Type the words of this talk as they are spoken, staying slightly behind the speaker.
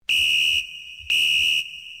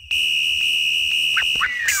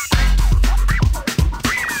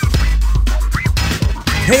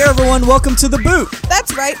Hey everyone, welcome to The Boot.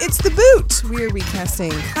 That's right, it's The Boot. We're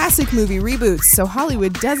recasting classic movie reboots so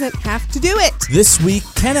Hollywood doesn't have to do it. This week,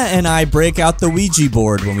 Kenna and I break out the Ouija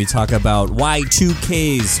board when we talk about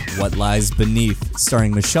Y2K's What Lies Beneath,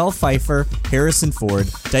 starring Michelle Pfeiffer, Harrison Ford,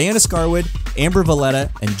 Diana Scarwood, Amber Valletta,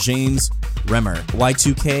 and James Remmer.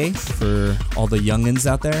 Y2K, for all the youngins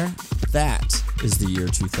out there, that is the year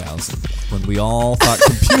 2000, when we all thought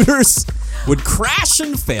computers would crash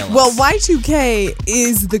and fail us. Well, Y2K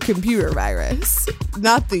is the computer virus,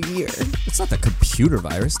 not the year. It's not the computer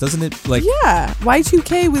virus, doesn't it? Yeah,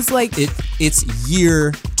 Y2K was like... It's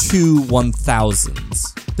year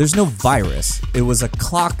 2000s. There's no virus. It was a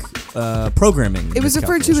clock programming. It was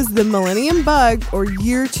referred to as the Millennium Bug or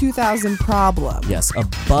year 2000 problem. Yes, a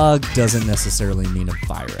bug doesn't necessarily mean a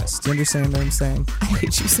virus. Do you understand what I'm saying? I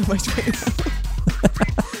hate you so much right now.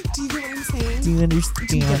 Do you get what I'm saying? Do you understand?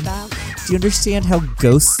 Do you get that? Do you understand how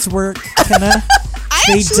ghosts work, Kenna?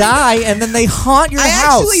 They die and then they haunt your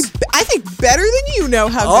house. I think better than you know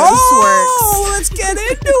how ghosts work. Oh, let's get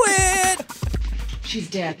into it. She's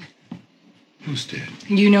dead. Who's dead?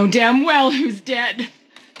 You know damn well who's dead.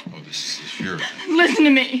 Oh, this is your... Listen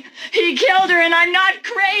to me. He killed her and I'm not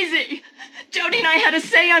crazy. Jody and I had a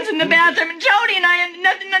seance in the bathroom, and Jody and I,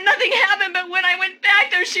 nothing happened, but when I went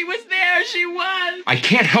back there, she was there. She was. I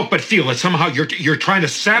can't help but feel that somehow you're trying to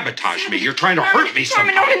sabotage me. You're trying to hurt me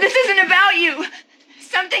somehow. Norman, this isn't about you.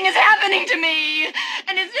 Something is happening to me,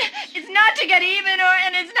 and it's not to get even,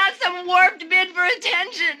 and it's not some warped bid for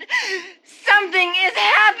attention. Something is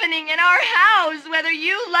happening in our house, whether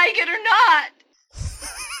you like it or not.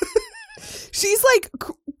 She's like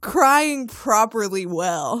crying properly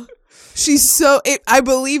well. She's so... I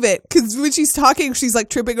believe it, because when she's talking, she's like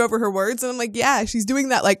tripping over her words, and I'm like, yeah, she's doing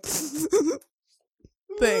that like thing,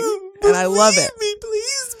 and I love it.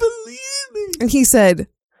 Please believe me. And he said,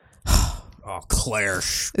 "Oh, Claire,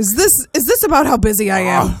 is this about how busy I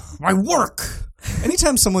am?" My work.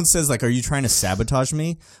 Anytime someone says, like, are you trying to sabotage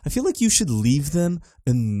me? I feel like you should leave them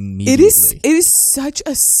immediately. It is such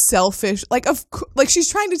a selfish... Like she's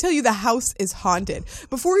trying to tell you the house is haunted.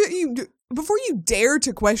 Before you dare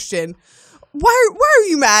to question, why are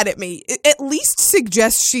you mad at me? At least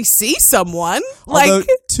suggest she sees someone. Although,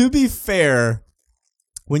 to be fair,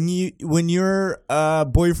 when your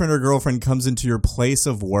boyfriend or girlfriend comes into your place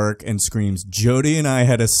of work and screams, "Jody and I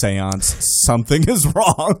had a seance, something is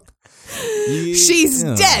wrong." She's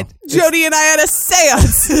dead. Jody and I had a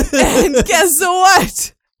seance. And guess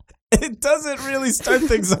what? It doesn't really start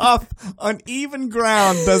things off on even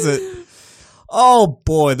ground, does it? Oh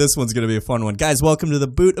boy, this one's going to be a fun one. Guys, welcome to The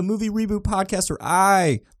Boot, a movie reboot podcast where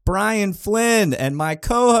I, Brian Flynn, and my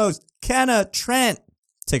co-host, Kenna Trent,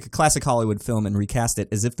 take a classic Hollywood film and recast it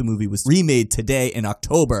as if the movie was remade today in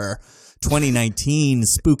October 2019,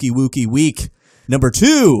 Spooky Wookie Week number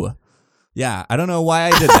 2. Yeah, I don't know why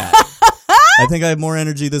I did that. I think I have more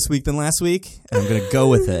energy this week than last week, and I'm going to go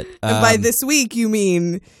with it. And by this week, you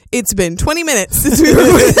mean it's been 20 minutes since we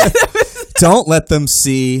recorded that. Don't let them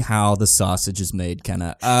see how the sausage is made,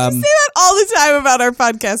 Kenna. You say that all the time about our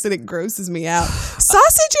podcast, and it grosses me out.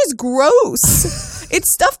 Sausage is gross.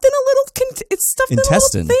 It's stuffed in a little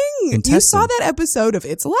intestine. Little thing. You saw that episode of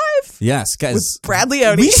It's Alive? Yes, guys. With Brad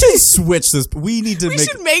Leone. We should switch this. We need to we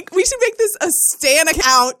should make this a Stan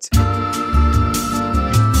account.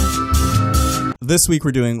 This week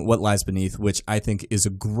we're doing What Lies Beneath, which I think is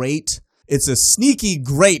it's a sneaky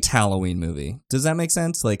great Halloween movie. Does that make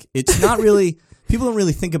sense? Like, it's not really, people don't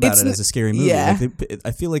really think about it as a scary movie. Yeah. Like I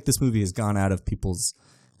feel like this movie has gone out of people's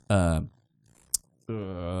Rolodex,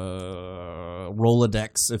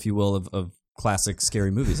 if you will, of classic scary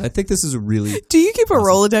movies. I think this is a really... Do you keep a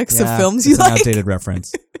Rolodex of films you like? It's an outdated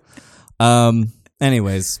reference.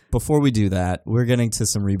 Anyways, before we do that, we're getting to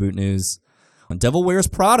some reboot news. Devil Wears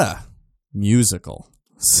Prada musical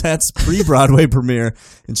sets pre-Broadway premiere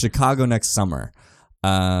in Chicago next summer.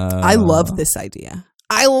 I love this idea.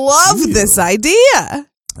 I don't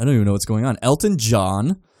even know what's going on. Elton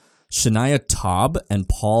John, Shania Taub, and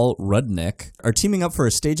Paul Rudnick are teaming up for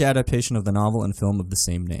a stage adaptation of the novel and film of the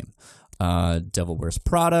same name. Devil Wears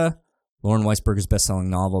Prada, Lauren Weisberger's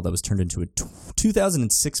best-selling novel that was turned into a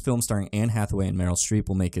 2006 film starring Anne Hathaway and Meryl Streep,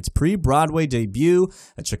 will make its pre-Broadway debut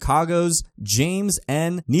at Chicago's James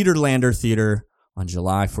N. Niederlander Theater on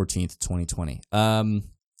July 14th, 2020.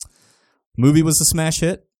 Movie was a smash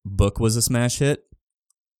hit. Book was a smash hit.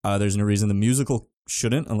 There's no reason the musical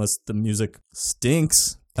shouldn't, unless the music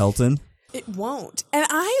stinks, Elton. It won't. And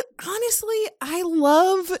I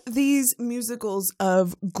love these musicals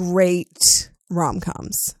of great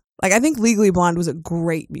rom-coms. Like, I think Legally Blonde was a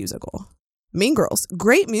great musical. Mean Girls,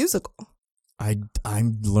 great musical.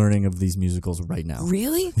 I'm learning of these musicals right now.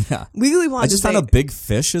 Really? Yeah. Legally Blonde. I just found out Big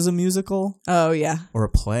Fish is a musical Oh yeah. or a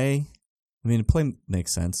play. I mean, a play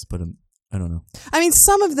makes sense, but I don't know. I mean,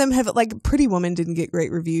 some of them have like Pretty Woman didn't get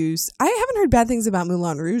great reviews. I haven't heard bad things about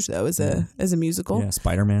Moulin Rouge though as a musical. Yeah,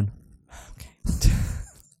 Spider-Man.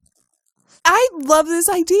 I love this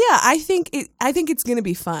idea. I think it's going to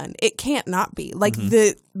be fun. It can't not be. Like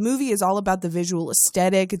the movie is all about the visual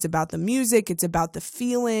aesthetic, it's about the music, it's about the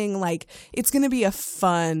feeling. Like it's going to be a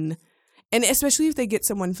fun, and especially if they get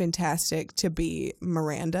someone fantastic to be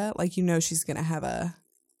Miranda, like she's going to have a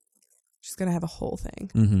whole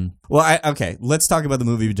thing. Mm-hmm. Well, okay, let's talk about the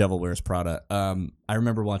movie Devil Wears Prada. I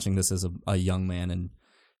remember watching this as a young man and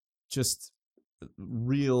just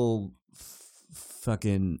real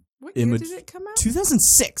fucking What year did it come out?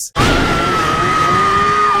 2006.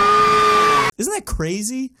 Isn't that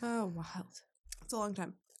crazy? Oh, wild. It's a long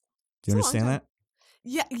time. Do you It's a long understand time. that?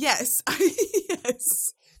 Yeah, yes.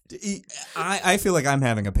 Yes. I feel like I'm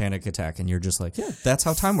having a panic attack, and you're just like, yeah, that's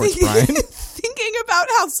how time works, Brian. Thinking about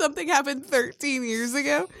how something happened 13 years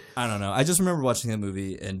ago. I don't know. I just remember watching that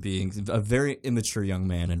movie and being a very immature young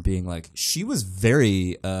man and being like, she was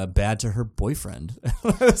very bad to her boyfriend.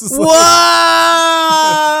 Whoa!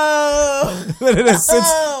 But it has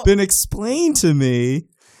since been explained to me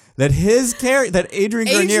that that Adrian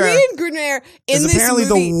Grenier in is this apparently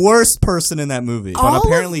movie, the worst person in that movie. All But of-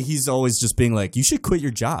 apparently he's always just being like, you should quit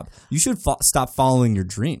your job. You should stop following your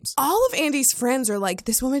dreams. all of Andy's friends are like,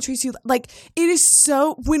 this woman treats you like, it is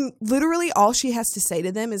so, when literally all she has to say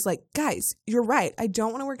to them is like, guys, you're right. I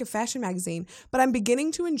don't want to work at fashion magazine, but I'm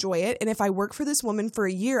beginning to enjoy it. And if I work for this woman for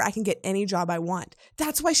a year, I can get any job I want.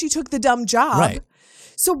 That's why she took the dumb job. Right.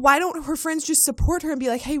 So why don't her friends just support her and be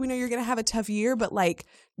like, hey, we know you're going to have a tough year, but like,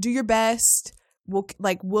 do your best.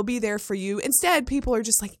 We'll be there for you. Instead, people are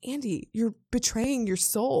just like, Andy, you're betraying your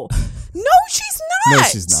soul. No, she's not. No,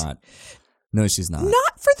 she's not. No, she's not.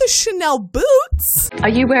 Not for the Chanel boots. Are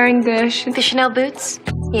you wearing the Chanel boots?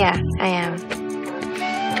 Yeah, I am.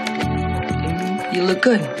 You look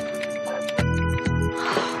good.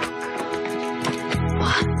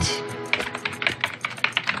 What?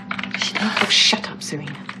 Oh, shut up,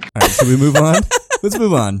 Serena. All right, should we move on? Let's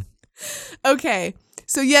move on. Okay.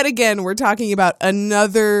 So yet again, we're talking about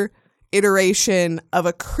another iteration of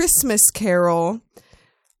A Christmas Carol.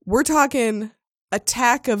 We're talking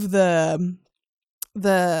Attack of the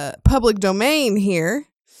public domain here.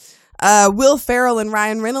 Will Ferrell and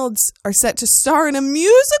Ryan Reynolds are set to star in a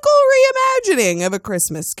musical reimagining of A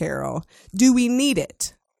Christmas Carol. Do we need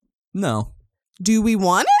it? No. Do we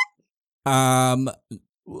want it?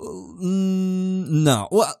 No.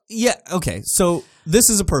 Well, yeah, okay. So this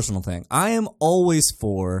is a personal thing. I am always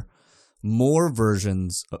for more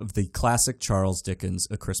versions of the classic Charles Dickens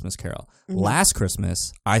A Christmas Carol. Mm-hmm. Last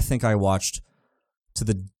Christmas, I think I watched, to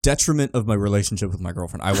the detriment of my relationship with my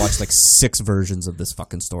girlfriend, I watched like 6 versions of this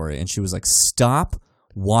fucking story, and she was like, stop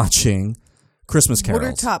watching Christmas carols.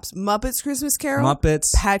 What are tops? Muppets Christmas Carol?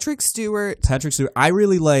 Muppets. Patrick Stewart. I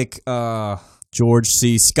really like George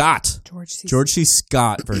C. Scott. George C.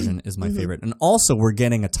 Scott version is my favorite. And also, we're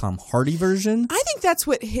getting a Tom Hardy version. I think that's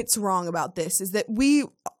what hits wrong about this, is that we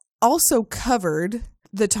also covered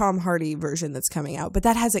the Tom Hardy version that's coming out, but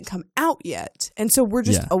that hasn't come out yet. And so we're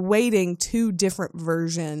just awaiting 2 different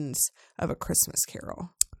versions of A Christmas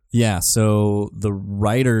Carol. Yeah, so the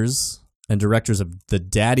writers and directors of the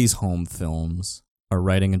Daddy's Home films are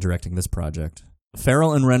writing and directing this project.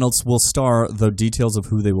 Ferrell and Reynolds will star, though details of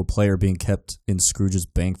who they will play are being kept in Scrooge's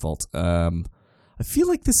bank vault. I feel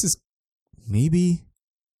like this is maybe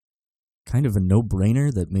kind of a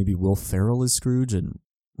no-brainer that maybe Will Ferrell is Scrooge and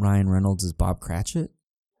Ryan Reynolds is Bob Cratchit.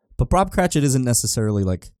 But Bob Cratchit isn't necessarily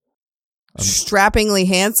like... strappingly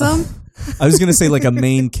handsome? I was going to say like a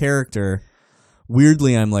main character.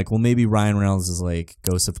 Weirdly, I'm like, well, maybe Ryan Reynolds is like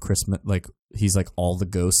Ghost of Christmas. Like, he's like all the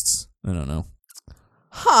ghosts. I don't know.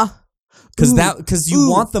 Huh. Because you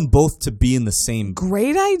want them both to be in the same...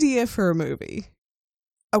 Great idea for a movie.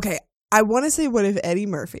 Okay, I want to say what if Eddie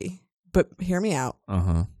Murphy, but hear me out.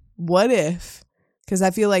 Uh-huh. What if, because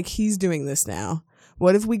I feel like he's doing this now,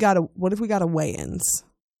 what if we got a Wayans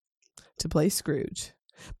to play Scrooge,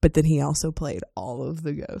 but then he also played all of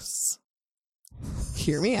the ghosts?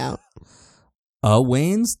 Hear me out.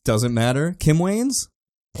 Wayans? Doesn't matter. Kim Wayans?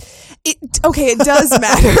 It does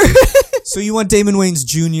matter. So you want Damon Wayans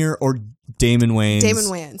Jr. or Damon Wayans? Damon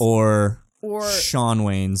Wayans. Or Sean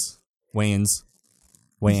Wayans.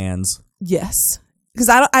 Wayans. Yes. Because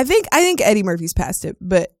I think Eddie Murphy's past it,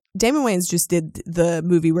 but Damon Wayans just did the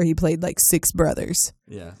movie where he played like 6 brothers.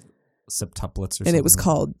 Yeah. Septuplets or something. And it was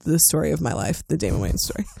called The Story of My Life, the Damon Wayans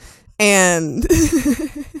story. And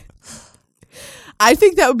I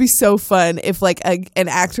think that would be so fun if like an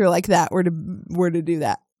actor like that were to do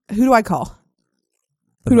that. Who do I call?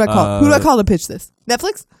 Who do I call to pitch this?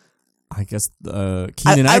 Netflix? I guess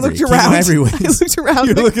Keenan Ivory. I looked around. I looked around.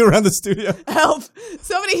 You're looking around the studio. Help!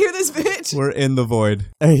 Somebody hear this pitch. We're in the void.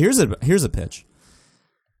 Hey, here's a pitch.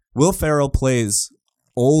 Will Ferrell plays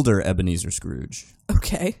older Ebenezer Scrooge.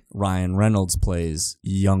 Okay. Ryan Reynolds plays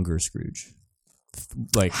younger Scrooge.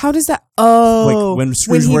 Like, how does that? Oh, like when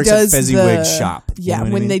Scrooge works at Fezziwig's shop. Yeah, you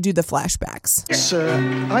know when they do the flashbacks. Sir,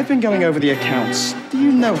 I've been going over the accounts. Do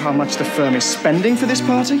you know how much the firm is spending for this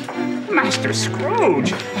party? Master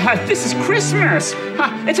Scrooge, this is Christmas.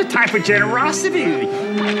 It's a time for generosity.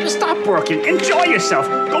 Stop working. Enjoy yourself.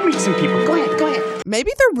 Go meet some people. Go ahead.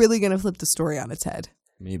 Maybe they're really going to flip the story on its head.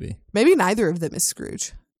 Maybe Neither of them is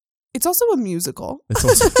Scrooge. It's also a musical.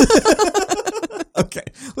 Okay,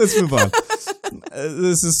 let's move on.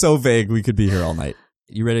 This is so vague. We could be here all night.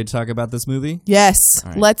 You ready to talk about this movie? Yes,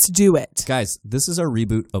 right. Let's do it. Guys, this is our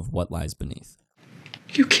reboot of What Lies Beneath.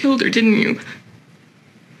 You killed her, didn't you?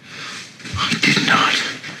 I did not.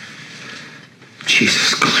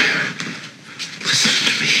 Jesus, Claire. Listen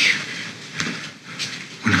to me.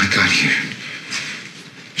 When I got here,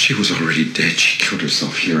 she was already dead. She killed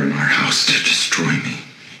herself here in our house to destroy me.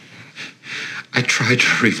 I tried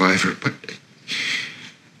to revive her, but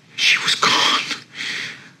she was gone.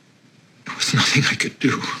 There was nothing I could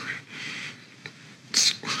do.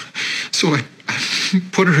 So I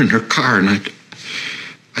put her in her car and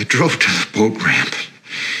I drove to the boat ramp.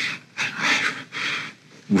 And I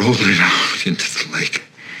rolled it out into the lake.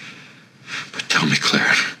 But tell me,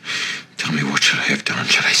 Claire, what should I have done?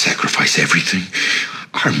 Should I sacrifice everything?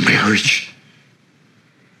 Our marriage?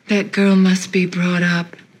 That girl must be brought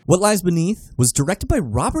up. What Lies Beneath was directed by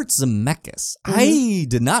Robert Zemeckis. I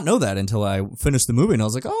did not know that until I finished the movie, and I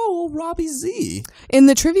was like, oh, well, Robbie Z. In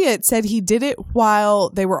the trivia, it said he did it while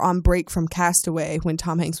they were on break from Castaway when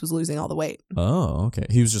Tom Hanks was losing all the weight. Oh, okay.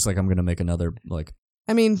 He was just like, I'm going to make another like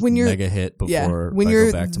I mean, when you're mega hit before when I you're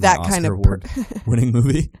go back to that my kind Oscar of award winning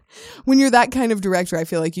movie. When you're that kind of director, I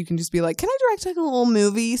feel like you can just be like, can I direct like a little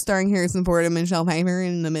movie starring Harrison Ford and Michelle Pfeiffer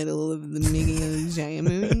in the middle of the making of the giant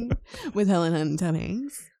movie with Helen Hunt and Tom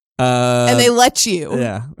Hanks? And they let you.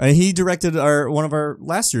 Yeah. He directed one of our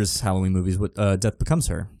last year's Halloween movies with Death Becomes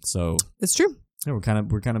Her. So It's true. yeah, we're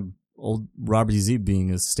kind of old Robbie Z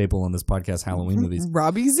being a staple on this podcast, Halloween movies.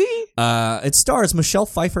 Robbie Z. It stars Michelle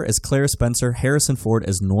Pfeiffer as Claire Spencer, Harrison Ford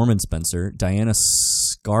as Norman Spencer, Diana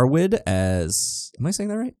Scarwood as... Am I saying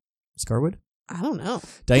that right? Scarwood? I don't know.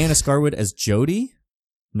 Diana Scarwood as Jody.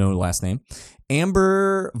 No last name.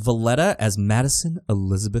 Amber Valletta as Madison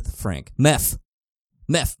Elizabeth Frank. Meth,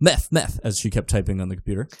 as she kept typing on the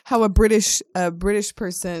computer. How a British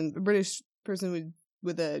person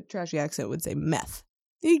with a trashy accent would say meth.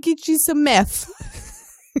 They get you some meth.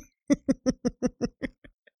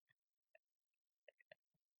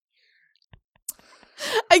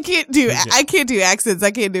 I can't do accents.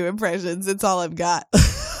 I can't do impressions. It's all I've got.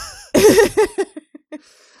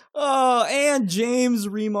 Oh, and James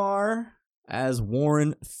Remar as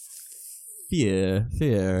Warren Fear.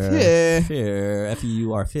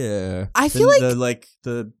 F-E-U-R, Fear. I feel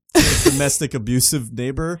the domestic abusive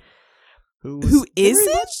neighbor. Who is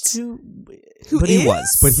very it? much Who but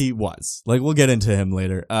is? he was. Like, we'll get into him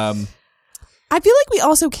later. I feel like we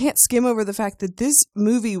also can't skim over the fact that this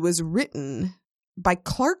movie was written by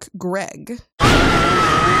Clark Gregg.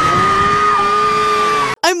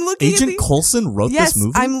 I'm looking Agent Coulson wrote this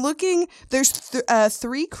movie? Yes, I'm looking. There's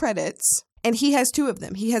 3 credits, and he has 2 of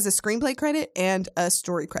them. He has a screenplay credit and a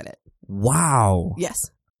story credit. Wow. Yes.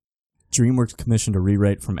 DreamWorks commissioned a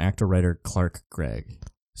rewrite from actor-writer Clark Gregg.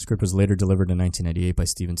 The script was later delivered in 1998 by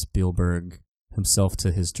Steven Spielberg himself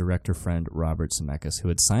to his director friend Robert Zemeckis, who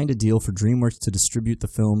had signed a deal for DreamWorks to distribute the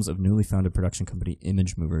films of newly founded production company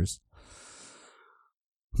Image Movers.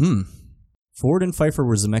 Ford and Pfeiffer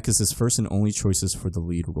were Zemeckis' first and only choices for the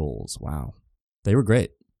lead roles. Wow. They were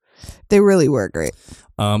great. They really were great.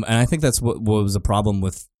 And I think that's what was a problem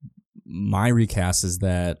with my recast, is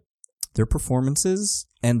that their performances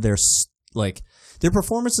and their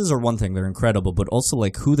performances are one thing, they're incredible, but also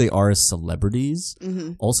like who they are as celebrities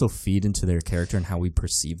also feed into their character and how we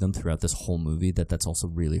perceive them throughout this whole movie. That's also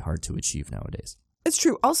really hard to achieve nowadays. It's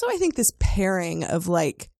true. Also, I think this pairing of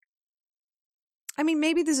like, I mean,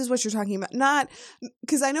 maybe this is what you're talking about. Not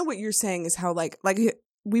because I know what you're saying is how like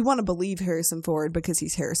we want to believe Harrison Ford because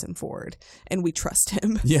he's Harrison Ford and we trust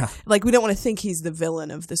him. Yeah. Like, we don't want to think he's the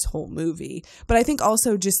villain of this whole movie. But I think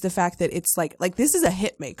also just the fact that it's like this is a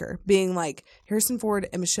hit maker, being like Harrison Ford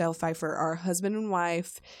and Michelle Pfeiffer are husband and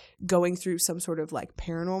wife going through some sort of like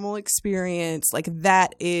paranormal experience. Like,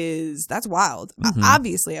 that's wild.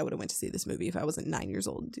 Obviously, I would have went to see this movie if I wasn't 9 years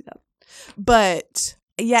old and do that. But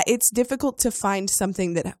yeah, it's difficult to find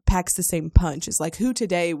something that packs the same punch. It's like, who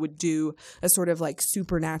today would do a sort of like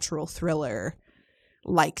supernatural thriller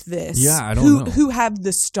like this? Yeah, I don't know. Who have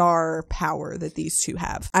the star power that these two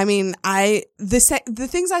have. I mean, the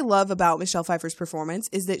things I love about Michelle Pfeiffer's performance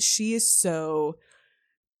is that she is so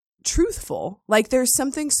truthful. Like, there's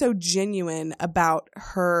something so genuine about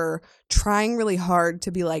her trying really hard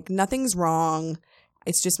to be like, nothing's wrong.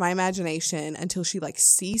 It's just my imagination, until she like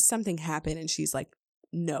sees something happen and she's like,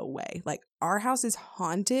 no way. Like, our house is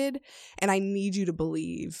haunted and I need you to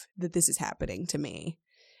believe that this is happening to me.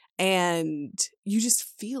 And you just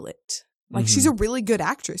feel it. Like, she's a really good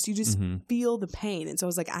actress. You just feel the pain. And so I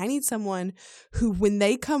was like, I need someone who, when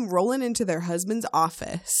they come rolling into their husband's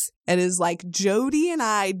office and is like, Jody and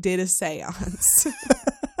I did a seance.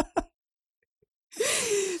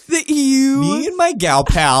 That Me and my gal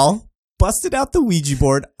pal busted out the Ouija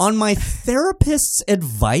board on my therapist's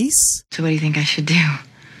advice. So what do you think I should do?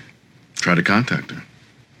 Try to contact her.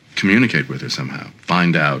 Communicate with her somehow.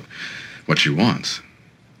 Find out what she wants.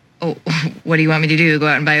 Oh, what do you want me to do? Go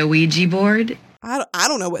out and buy a Ouija board? I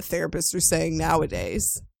don't know what therapists are saying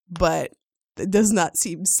nowadays, but it does not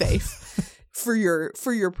seem safe for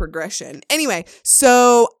your progression. Anyway,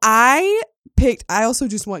 so I also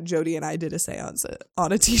just want Jody and I did a seance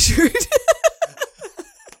on a t-shirt.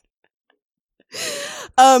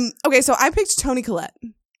 Okay, so I picked Toni Collette.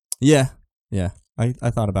 Yeah.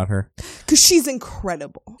 I thought about her. Because she's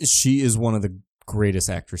incredible. She is one of the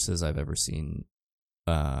greatest actresses I've ever seen.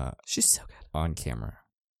 She's so good. On camera.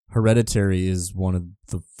 Hereditary is one of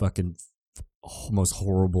the fucking most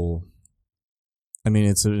horrible. I mean,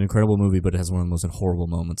 it's an incredible movie, but it has one of the most horrible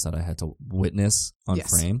moments that I had to witness on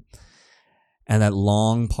frame. And that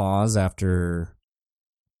long pause after,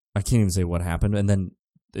 I can't even say what happened, and then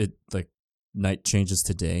it like night changes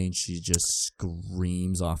to day, and she just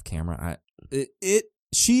screams off camera.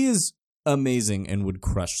 She is amazing and would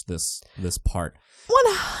crush this part.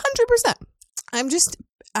 100%.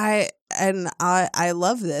 I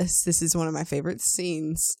love this. This is one of my favorite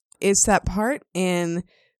scenes. It's that part in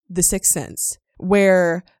The Sixth Sense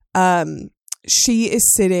where she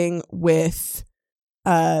is sitting with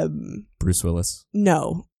Bruce Willis.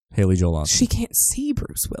 No. Haley Joel Osment. She can't see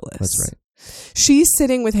Bruce Willis. That's right. She's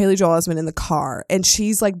sitting with Haley Joel Osment in the car, and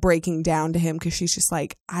she's like breaking down to him because she's just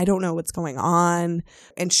like, I don't know what's going on.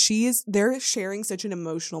 And they're sharing such an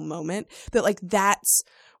emotional moment that like that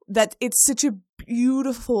it's such a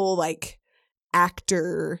beautiful like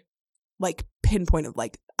actor like pinpoint of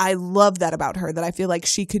like, I love that about her, that I feel like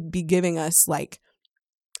she could be giving us like,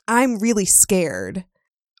 I'm really scared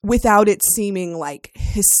without it seeming like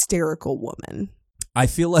hysterical woman. I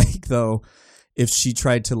feel like though, if she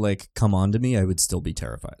tried to like come on to me, I would still be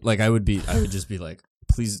terrified. Like I would just be like,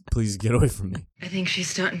 please get away from me. I think she's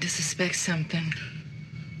starting to suspect something.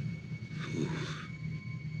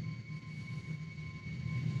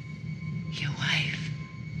 Your wife.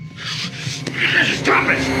 Stop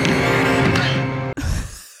it!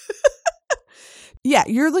 Yeah,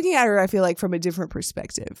 you're looking at her, I feel like, from a different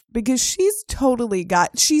perspective, because she's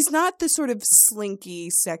not the sort of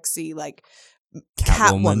slinky, sexy, like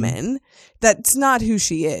Catwoman. That's not who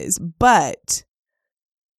she is, but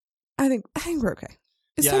I think we're okay.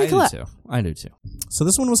 It's Toni Collette. I do too. So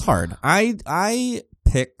this one was hard. I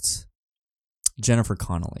picked Jennifer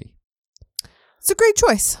Connelly. It's a great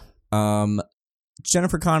choice.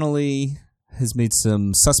 Jennifer Connelly has made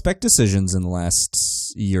some suspect decisions in the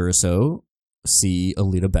last year or so. See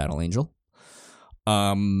Alita Battle Angel.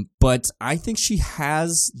 But I think she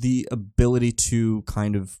has the ability to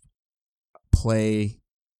kind of play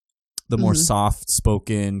the more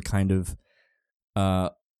soft-spoken kind of,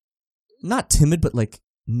 not timid, but like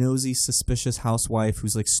nosy, suspicious housewife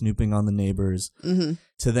who's like snooping on the neighbors,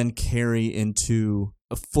 to then carry into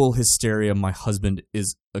a full hysteria. My husband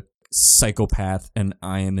is a psychopath and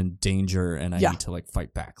I am in danger and I need to like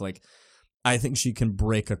fight back. Like, I think she can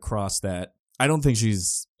break across that. I don't think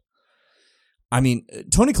she's... I mean,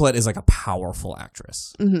 Toni Collette is like a powerful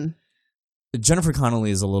actress. Jennifer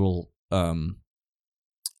Connelly is a little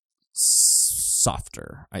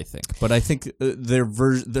softer, I think. But I think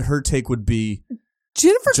her take would be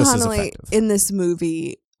Jennifer just Connelly in this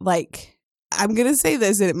movie, like, I'm going to say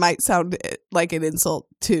this and it might sound like an insult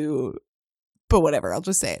to but whatever, I'll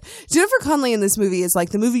just say it. Jennifer Connelly in this movie is like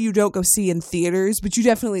the movie you don't go see in theaters, but you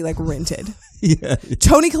definitely like rented. Yeah.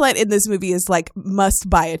 Toni Collette in this movie is like must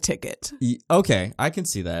buy a ticket. Okay, I can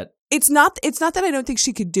see that. It's not that I don't think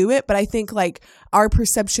she could do it, but I think like our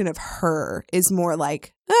perception of her is more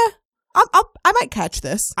like, I might catch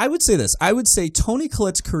this. I would say this. I would say Toni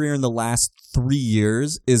Collette's career in the last 3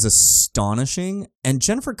 years is astonishing, and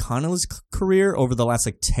Jennifer Connelly's career over the last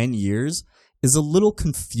like 10 years is a little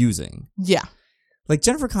confusing. Yeah. Like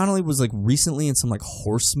Jennifer Connelly was like recently in some like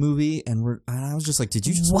horse movie, and I was just like, did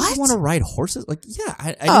you just want to ride horses? Like, yeah,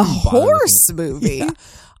 I didn't a even bother horse looking. movie. Yeah.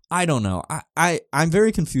 I don't know. I'm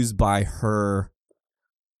very confused by her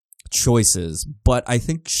choices, but I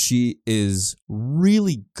think she is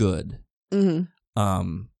really good. Mm-hmm.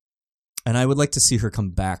 And I would like to see her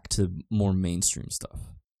come back to more mainstream stuff.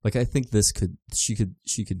 Like I think she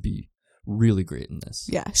could be really great in this.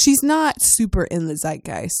 Yeah, she's not super in the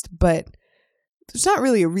zeitgeist, but there's not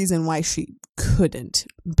really a reason why she couldn't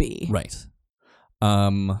be. Right.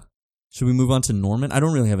 Should we move on to Norman? I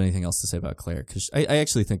don't really have anything else to say about Claire because I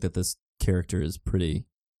actually think that this character is pretty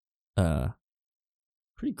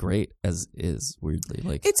great as is, weirdly.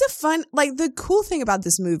 Like it's a fun, like the cool thing about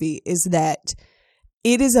this movie is that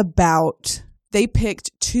it is about, they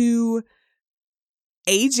picked 2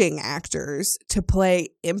 aging actors to play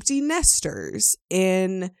empty nesters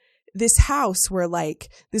in this house where like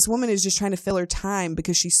this woman is just trying to fill her time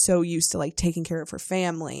because she's so used to like taking care of her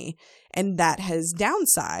family, and that has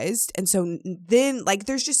downsized. And so then like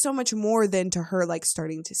there's just so much more than to her like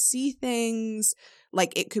starting to see things.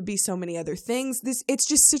 Like it could be so many other things. It's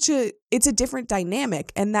just it's a different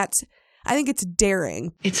dynamic, and I think it's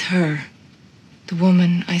daring. It's her. The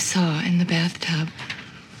woman I saw in the bathtub.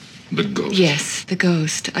 The ghost? Yes, the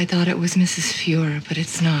ghost. I thought it was Mrs. Fuhrer, but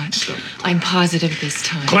it's not. Stop it. I'm positive this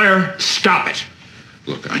time. Claire, stop it!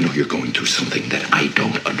 Look, I know you're going through something that I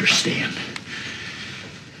don't understand.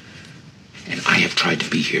 And I have tried to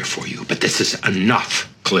be here for you, but this is enough,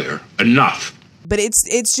 Claire. Enough! But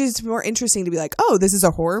it's just more interesting to be like, oh, this is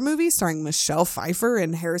a horror movie starring Michelle Pfeiffer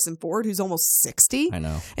and Harrison Ford, who's almost 60. I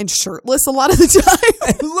know. And shirtless a lot of the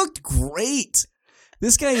time. It looked great.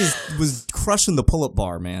 This guy was crushing the pull-up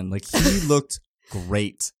bar, man. Like he looked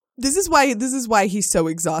great. This is why he's so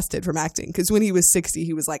exhausted from acting, because when he was 60,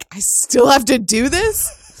 he was like, I still have to do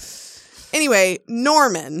this? Anyway,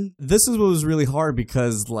 Norman. This is what was really hard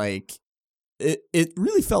because like it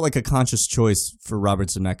really felt like a conscious choice for Robert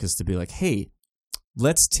Zemeckis to be like, hey,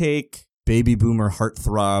 let's take baby boomer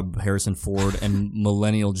heartthrob Harrison Ford and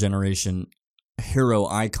millennial generation hero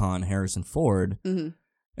icon Harrison Ford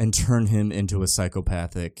and turn him into a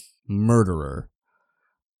psychopathic murderer.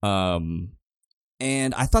 And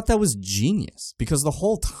I thought that was genius because the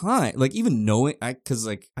whole time, like even knowing, because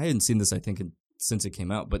like I hadn't seen this, I think, since it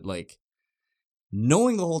came out, but like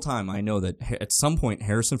knowing the whole time, I know that at some point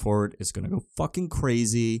Harrison Ford is going to go fucking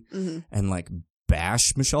crazy and like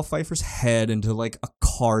bash Michelle Pfeiffer's head into like a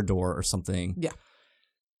car door or something. Yeah.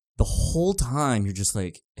 The whole time you're just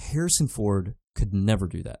like, Harrison Ford could never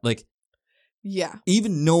do that. Like, yeah.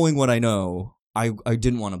 Even knowing what I know, I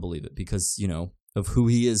didn't want to believe it because, you know, of who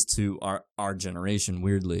he is to our generation,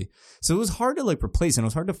 weirdly. So it was hard to like replace, and it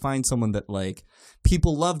was hard to find someone that like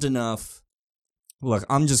people loved enough. Look,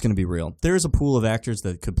 I'm just going to be real. There's a pool of actors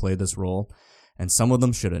that could play this role, and some of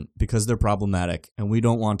them shouldn't because they're problematic, and we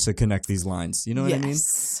don't want to connect these lines. You know what I mean?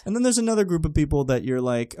 And then there's another group of people that you're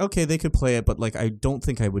like, okay, they could play it, but like I don't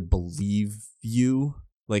think I would believe you.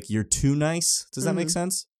 Like you're too nice. Does that make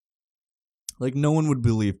sense? Like no one would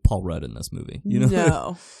believe Paul Rudd in this movie. You know?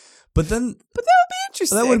 No. But that would be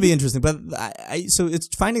interesting. That would be interesting. But so it's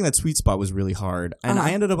finding that sweet spot was really hard, and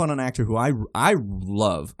I ended up on an actor who I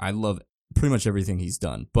love. I love pretty much everything he's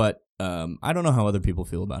done, but I don't know how other people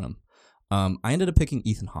feel about him. I ended up picking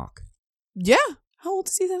Ethan Hawke. Yeah. How old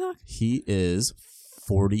is Ethan Hawke? He is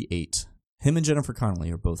 48. Him and Jennifer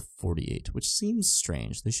Connelly are both 48, which seems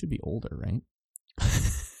strange. They should be older, right?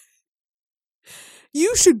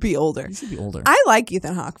 You should be older. You should be older. I like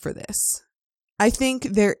Ethan Hawke for this. I think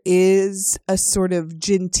there is a sort of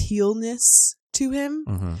genteelness to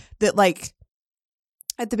him that, like,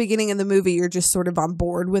 at the beginning of the movie, you're just sort of on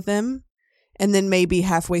board with him. And then maybe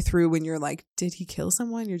halfway through when you're like, did he kill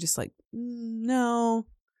someone? You're just like, no.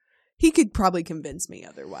 He could probably convince me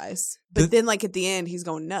otherwise. But then, like, at the end, he's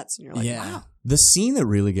going nuts. And you're like, wow. The scene that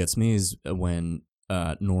really gets me is when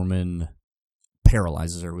Norman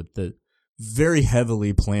paralyzes her with the very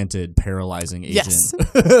heavily planted paralyzing agent. Yes.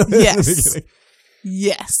 Yes.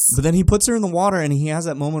 Yes. But then he puts her in the water and he has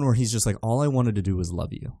that moment where he's just like, all I wanted to do was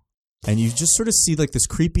love you. And you just sort of see like this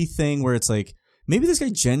creepy thing where it's like, maybe this guy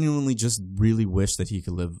genuinely just really wished that he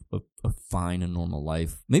could live a fine and normal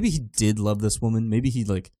life. Maybe he did love this woman. Maybe he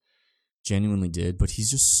like genuinely did, but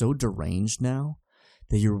he's just so deranged now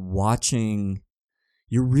that you're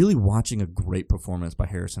really watching a great performance by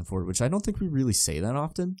Harrison Ford, which I don't think we really say that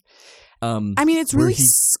often. I mean, it's really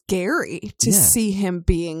scary to see him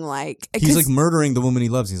being like... He's like murdering the woman he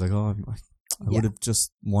loves. He's like, oh, I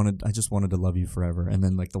just wanted to love you forever. And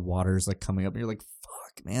then like the water's like coming up and you're like,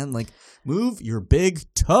 fuck, man, like move your big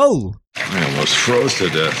toe. I almost froze to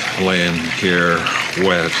death, laying here,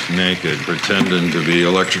 wet, naked, pretending to be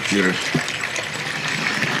electrocuted.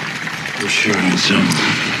 For sure, in some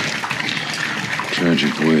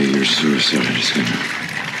tragic way, your suicide is gonna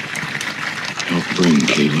help bring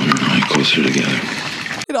Caitlin and I closer together.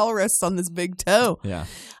 It all rests on this big toe. Yeah.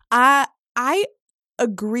 I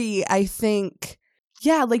agree. I think,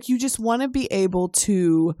 yeah, like you just want to be able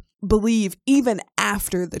to believe even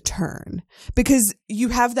after the turn, because you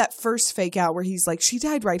have that first fake out where he's like, she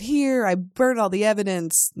died right here. I burned all the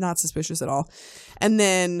evidence. Not suspicious at all. And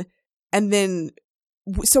then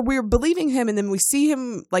so we're believing him, and then we see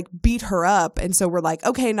him like beat her up, and so we're like,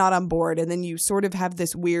 okay, not on board. And then you sort of have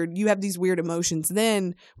these weird emotions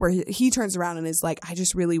then where he turns around and is like, I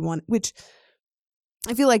just really want, which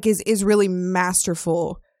I feel like is really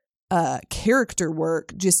masterful character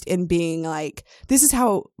work, just in being like, this is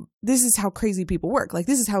how crazy people work. Like,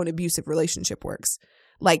 this is how an abusive relationship works.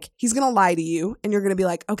 Like, he's going to lie to you and you're going to be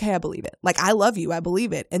like, okay, I believe it. Like, I love you. I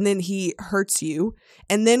believe it. And then he hurts you.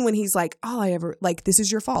 And then when he's like, this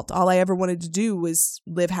is your fault. All I ever wanted to do was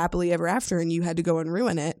live happily ever after. And you had to go and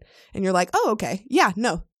ruin it. And you're like, oh, okay. Yeah,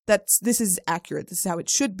 no, this is accurate. This is how it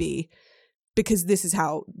should be, because this is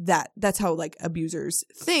how that's how like abusers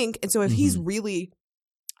think. And so if he's really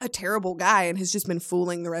a terrible guy and has just been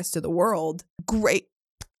fooling the rest of the world, great.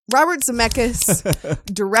 Robert Zemeckis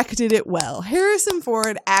directed it well. Harrison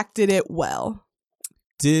Ford acted it well.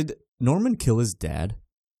 Did Norman kill his dad?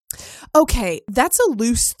 Okay, that's a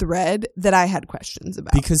loose thread that I had questions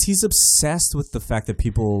about. Because he's obsessed with the fact that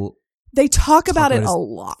they talk about it a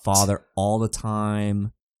lot. Father all the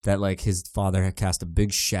time. That like his father had cast a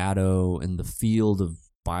big shadow in the field of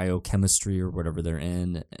biochemistry or whatever they're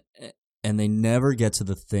in. And they never get to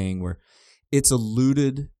the thing where it's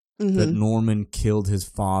alluded that Norman killed his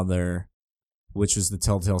father, which is the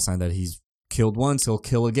telltale sign that he's killed once, he'll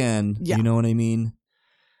kill again. Yeah. You know what I mean?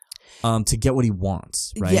 To get what he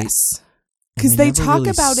wants, right? Yes. Because they talk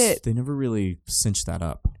about it. They never really cinch that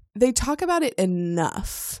up. They talk about it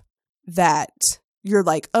enough that you're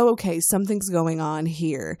like, oh, okay, something's going on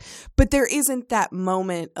here. But there isn't that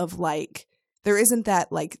moment of like,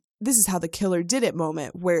 this is how the killer did it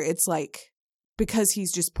moment where it's like, because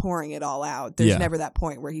he's just pouring it all out. There's never that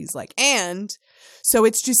point where he's like, and so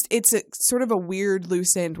it's a sort of a weird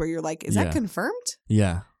loose end where you're like, is that confirmed?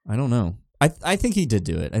 Yeah. I don't know. I think he did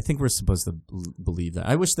do it. I think we're supposed to believe that.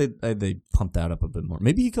 I wish they pumped that up a bit more.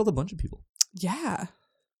 Maybe he killed a bunch of people. Yeah.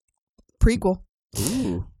 Prequel.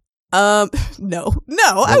 Ooh. No,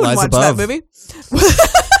 I wouldn't watch that movie.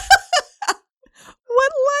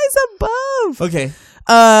 What lies above? Okay.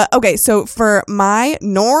 Okay, so for my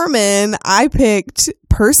Norman, I picked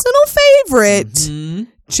personal favorite,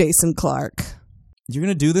 Jason Clarke. You're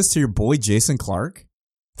going to do this to your boy, Jason Clarke?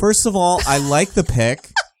 First of all, I like the pick,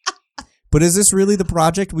 but is this really the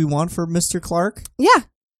project we want for Mr. Clarke? Yeah.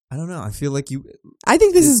 I don't know. I feel like I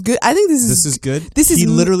think this is good. I think this is good. He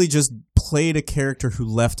literally just played a character who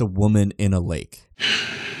left a woman in a lake.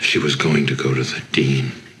 She was going to go to the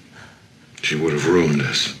dean. She would have ruined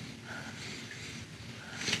us.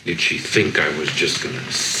 Did she think I was just going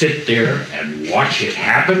to sit there and watch it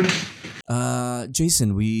happen?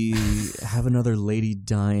 Jason, we have another lady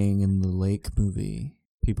dying in the lake movie.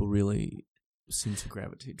 People really seem to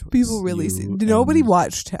gravitate towards Nobody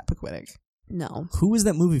watched Chappaquiddick. No. Who was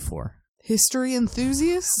that movie for? History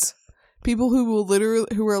enthusiasts? People who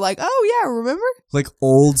were like, oh yeah, remember? Like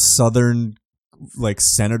old Southern like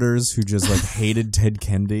senators who just like hated Ted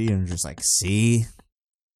Kennedy and just like, see?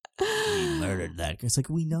 We murdered that. It's like,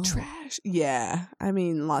 we know. Trash. Yeah. I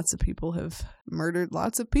mean, lots of people have murdered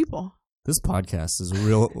lots of people. This podcast is a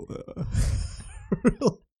real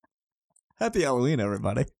happy Halloween,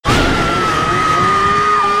 everybody.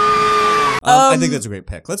 I think that's a great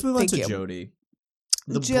pick. Let's move on to Jodie.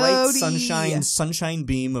 The bright sunshine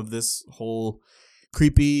beam of this whole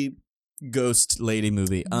creepy ghost lady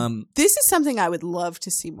movie. This is something I would love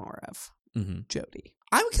to see more of. Jodie.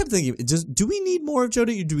 I kept thinking, do we need more of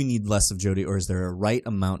Jodie or do we need less of Jodie, or is there a right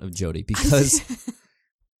amount of Jodie? Because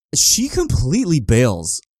she completely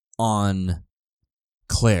bails on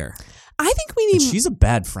Claire. I think we And need. she's a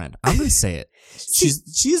bad friend. I'm gonna say it.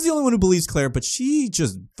 She's the only one who believes Claire, but she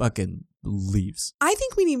just fucking leaves. I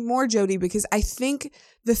think we need more Jody because I think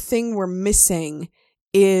the thing we're missing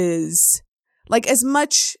is like as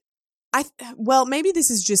much. Well, maybe this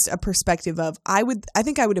is just a perspective of I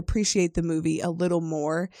think I would appreciate the movie a little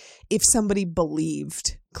more if somebody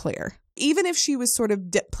believed Claire. Even if she was sort of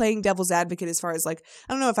playing devil's advocate as far as like,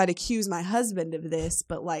 I don't know if I'd accuse my husband of this,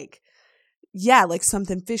 but like, yeah, like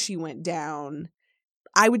something fishy went down.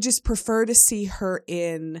 I would just prefer to see her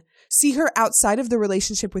outside of the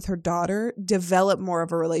relationship with her daughter, develop more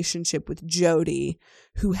of a relationship with Jody,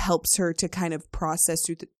 who helps her to kind of process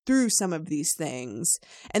through some of these things.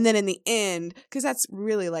 And then in the end, because that's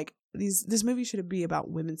really like this movie should be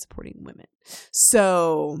about women supporting women.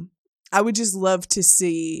 So I would just love to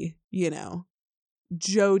see,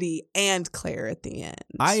 Jody and Claire at the end.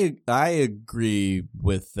 I agree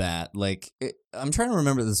with that. Like, I'm trying to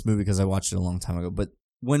remember this movie because I watched it a long time ago, but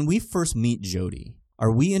when we first meet Jody,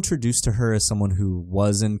 are we introduced to her as someone who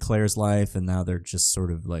was in Claire's life and now they're just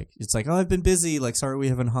sort of like, it's like, oh, I've been busy. Like, sorry, we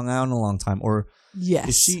haven't hung out in a long time. Or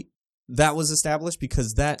yes, that was established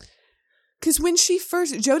because when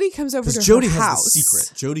Jody comes over to Jody her has house. the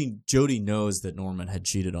secret. Jody knows that Norman had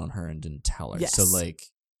cheated on her and didn't tell her. Yes. So like,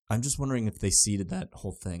 I'm just wondering if they seeded that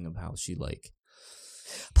whole thing of how she like.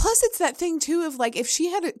 Plus, it's that thing too of like if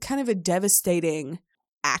she had kind of a devastating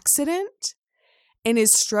accident and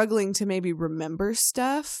is struggling to maybe remember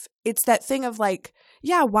stuff, it's that thing of like,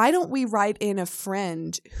 yeah, why don't we write in a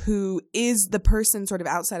friend who is the person sort of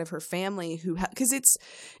outside of her family who, because it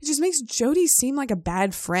just makes Jody seem like a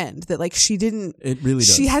bad friend that like she didn't. It really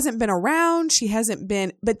does. She hasn't been around. She hasn't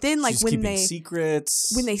been. But then like She's when keeping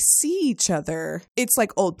secrets, when they see each other, it's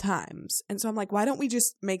like old times. And so I'm like, why don't we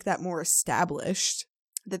just make that more established?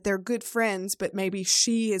 That they're good friends, but maybe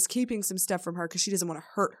she is keeping some stuff from her because she doesn't want to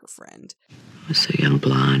hurt her friend. I was a young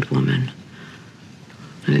blonde woman.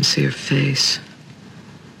 I didn't see her face.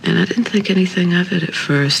 And I didn't think anything of it at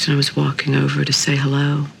first, and I was walking over to say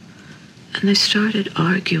hello. And they started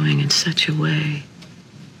arguing in such a way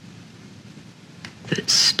that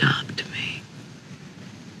stopped me.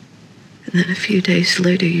 And then a few days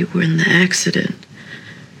later, you were in the accident.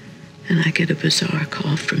 And I get a bizarre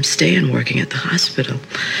call from Stan working at the hospital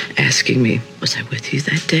asking me, was I with you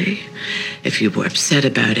that day? If you were upset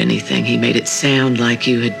about anything, he made it sound like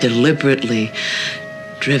you had deliberately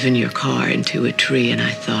driven your car into a tree. And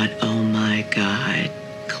I thought, oh my God,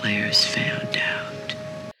 Claire's found out.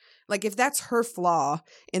 Like if that's her flaw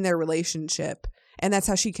in their relationship and that's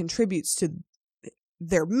how she contributes to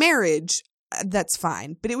their marriage, that's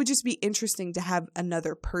fine. But it would just be interesting to have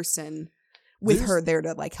another person with her there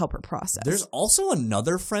to like help her process. There's also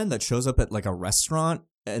another friend that shows up at like a restaurant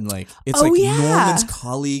and like it's Oh, like yeah. Norman's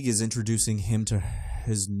colleague is introducing him to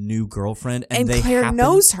his new girlfriend and they Claire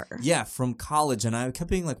knows her. Yeah, from college. And I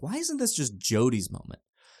kept being like, why isn't this just Jody's moment?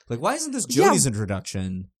 Like, why isn't this Jody's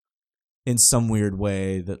introduction in some weird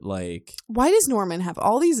way that like... Why does Norman have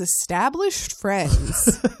all these established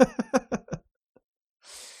friends?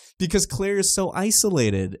 Because Claire is so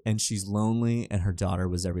isolated and she's lonely and her daughter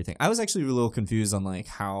was everything. I was actually a little confused on like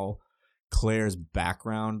how Claire's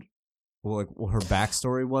background, well, like her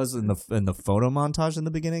backstory was in the photo montage in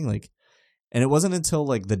the beginning. Like, and it wasn't until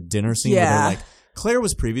like the dinner scene where they're like, Claire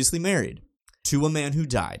was previously married to a man who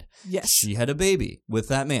died. Yes. She had a baby with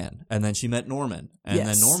that man. And then she met Norman. And Yes.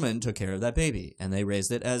 then Norman took care of that baby. And they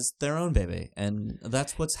raised it as their own baby. And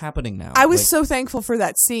that's what's happening now. I was Like, so thankful for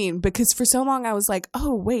that scene because for so long I was like,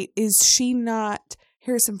 oh, wait, is she not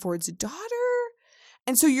Harrison Ford's daughter?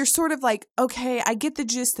 And so you're sort of like, okay, I get the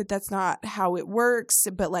gist that that's not how it works.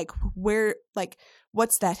 But like,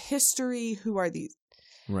 what's that history? Who are these?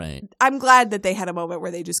 Right. I'm glad that they had a moment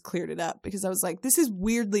where they just cleared it up because I was like, this is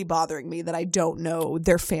weirdly bothering me that I don't know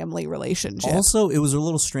their family relationship. Also, it was a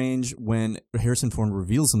little strange when Harrison Ford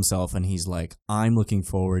reveals himself and he's like, I'm looking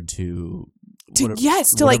forward to like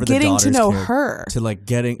whatever the getting to daughter's know character- her. to like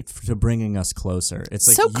to bringing us closer. It's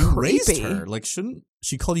like So you raised creepy. her. Like, shouldn't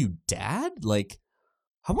she call you dad? Like,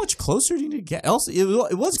 how much closer do you need to get? Also,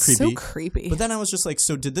 it was creepy. So creepy. But then I was just like,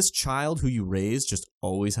 so did this child who you raised just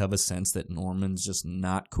always have a sense that Norman's just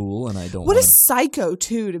not cool and I don't What want a psycho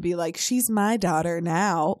too to be like, she's my daughter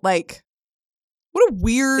now. Like, what a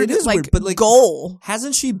weird, It is like, weird, but, like, goal.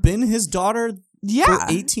 Hasn't she been his daughter Yeah, for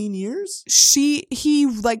 18 years? he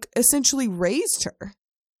like essentially raised her.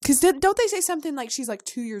 Because don't they say something like she's like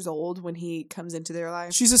 2 years old when he comes into their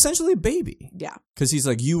life? She's essentially a baby. Yeah. Because he's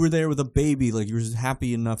like, you were there with a baby, like you were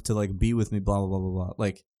happy enough to like be with me, blah blah blah blah blah.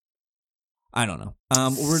 Like, I don't know.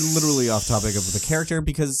 We're literally off topic of the character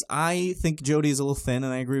because I think Jodie is a little thin,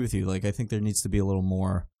 and I agree with you. Like, I think there needs to be a little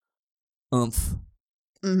more oomph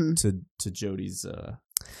Mm-hmm. to Jodie's.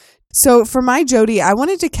 So for my Jodie, I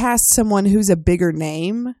wanted to cast someone who's a bigger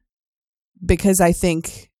name because I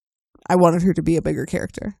think I wanted her to be a bigger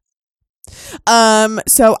character.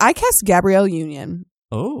 So I cast Gabrielle Union,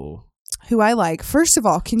 Oh, who I like. First of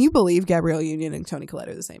all, can you believe Gabrielle Union and Toni Collette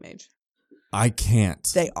are the same age? I can't.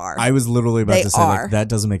 They are. I was literally about They to say are. like that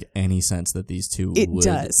doesn't make any sense that these two It would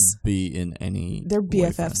does. be in any. They're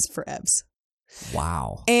boyfriend. BFFs for Evs.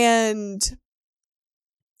 Wow. And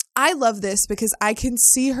I love this because I can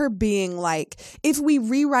see her being like, if we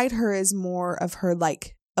rewrite her as more of her,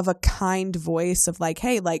 like, of a kind voice of like,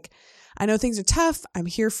 hey, like, I know things are tough. I'm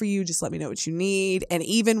here for you. Just let me know what you need. And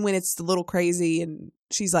even when it's a little crazy and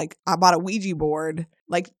she's like, I bought a Ouija board,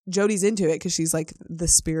 like Jodie's into it because she's like the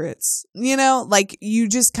spirits, you know, like you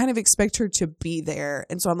just kind of expect her to be there.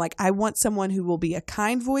 And so I'm like, I want someone who will be a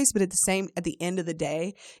kind voice, but at the end of the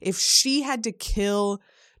day, if she had to kill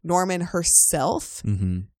Norman herself,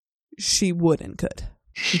 she would and could.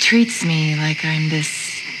 He treats me like I'm this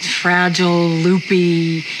fragile,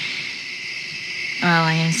 loopy... Well,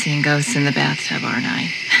 I am seeing ghosts in the bathtub, aren't I?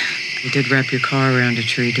 You did wrap your car around a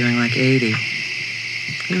tree doing like 80.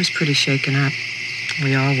 He was pretty shaken up.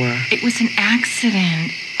 We all were. It was an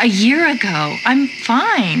accident. A year ago. I'm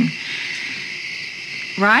fine.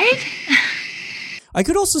 Right? I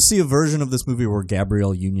could also see a version of this movie where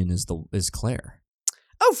Gabrielle Union is Claire.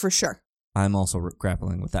 Oh, for sure. I'm also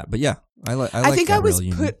grappling with that, but yeah, I like. I think Gabrielle I was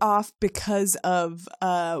Union. put off because of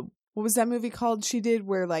what was that movie called she did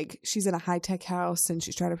where like she's in a high-tech house and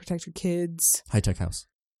she's trying to protect her kids. High Tech House.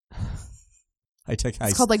 High Tech Heist.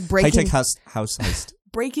 It's called like Breaking High Tech House Heist.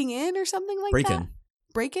 Breaking In or something like Break that. In.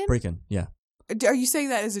 Break In? Break In. Yeah. Are you saying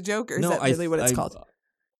that as a joke or is that really what it's called?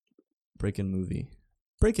 Break In movie.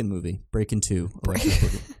 Break In movie. Break In 2. Break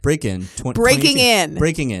In. Breaking In.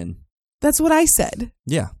 Breaking In. That's what I said.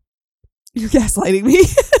 Yeah. You're gaslighting me.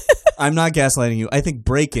 I'm not gaslighting you. I think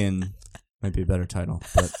Break In might be a better title,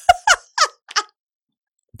 but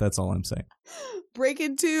that's all I'm saying. Break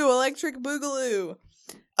In 2, Electric Boogaloo.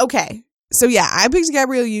 Okay. So yeah, I picked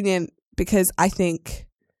Gabrielle Union because I think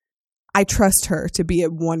I trust her to be a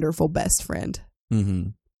wonderful best friend.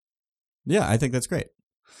 Mm-hmm. Yeah, I think that's great.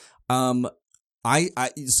 So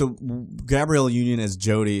Gabrielle Union as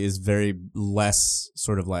Jodie is very less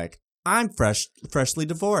sort of like, I'm freshly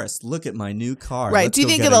divorced. Look at my new car. Right. Let's Do you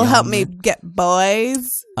go think get a it'll young help me man. get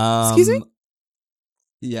boys? Excuse me?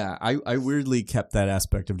 Yeah, I weirdly kept that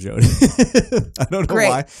aspect of Jodie. I don't know Great.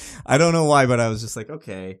 why. I don't know why, but I was just like,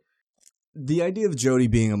 okay. The idea of Jodie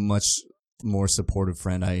being a much more supportive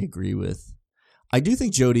friend, I agree with. I do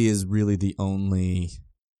think Jodie is really the only...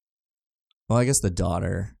 Well, I guess the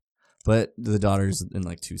daughter. But the daughter's in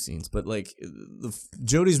like 2 scenes. But like,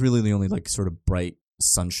 Jodie's really the only like sort of bright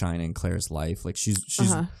sunshine in Claire's life. Like she's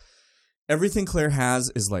everything Claire has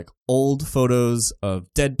is like old photos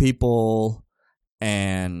of dead people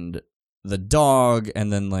and the dog,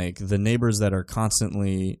 and then like the neighbors that are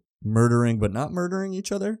constantly murdering but not murdering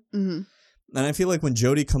each other. Mm-hmm. And I feel like when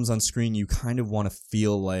Jodie comes on screen, you kind of want to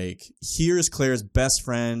feel like, here's Claire's best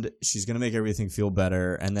friend. She's going to make everything feel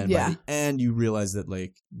better. And then by the end, you realize that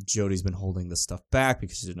like Jodie's been holding this stuff back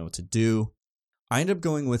because she didn't know what to do. I ended up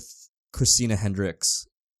going with Christina Hendricks.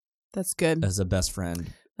 That's good. As a best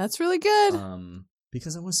friend. That's really good.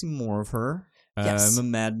 Because I want to see more of her. Yes. I'm a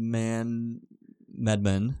madman.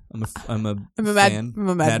 I'm a fan. I'm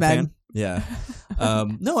a madman. Yeah.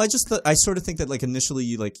 No, I sort of think that like initially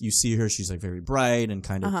you see her, she's like very bright and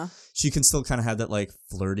kind of she can still kind of have that like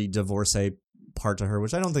flirty divorcee part to her,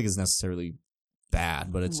 which I don't think is necessarily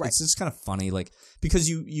bad, but it's just kind of funny, like because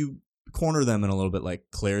you corner them in a little bit, like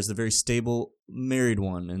Claire's the very stable married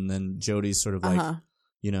one, and then Jodie's sort of like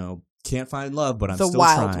can't find love, but I'm the still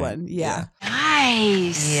wild trying. one. Yeah.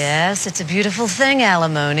 Nice. Yes, it's a beautiful thing,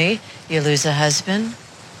 alimony. You lose a husband,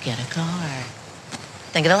 get a car.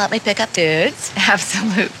 Think it'll help me pick up dudes?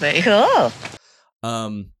 Absolutely. Cool.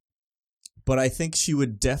 But I think she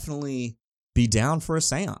would definitely be down for a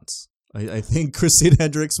seance. I think Christina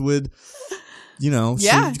Hendricks would,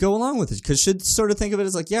 she'd go along with it because she'd sort of think of it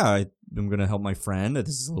as like, I'm going to help my friend. This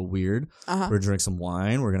is a little weird. We're going to drink some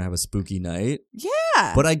wine. We're going to have a spooky night.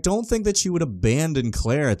 Yeah. But I don't think that she would abandon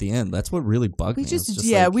Claire at the end. That's what really bugged me. We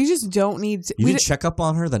just don't need to. You didn't check up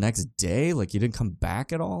on her the next day? Like you didn't come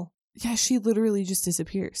back at all? Yeah, she literally just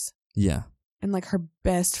disappears. Yeah. And like her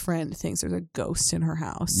best friend thinks there's a ghost in her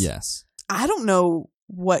house. Yes. I don't know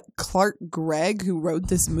what Clark Gregg, who wrote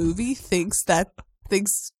this movie, thinks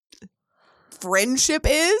friendship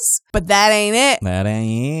is, but that ain't it. That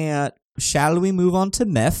ain't it. Shall we move on to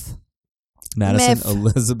Myth? Madison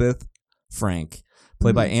Elizabeth Frank,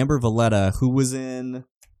 played by Amber Valletta, who was in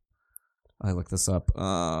I looked this up.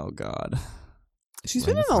 Oh God. She's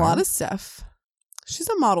been in a lot of stuff. She's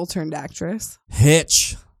a model turned actress.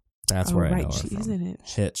 Hitch. That's where I right, know her she is from. in it.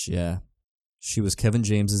 Hitch, yeah. She was Kevin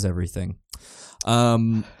James's everything.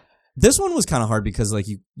 This one was kind of hard because like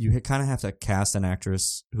you kind of have to cast an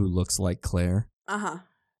actress who looks like Claire. Uh-huh.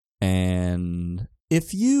 And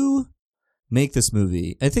if you make this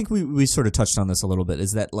movie, I think we sort of touched on this a little bit,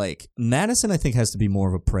 is that like Madison I think has to be more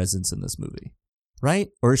of a presence in this movie. Right?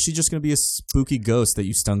 Or is she just going to be a spooky ghost that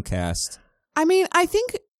you stunt cast? I mean, I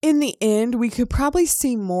think in the end, we could probably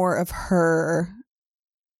see more of her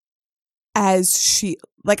as she...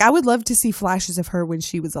 Like, I would love to see flashes of her when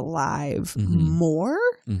she was alive more.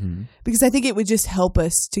 Mm-hmm. Because I think it would just help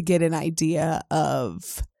us to get an idea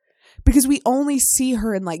of... Because we only see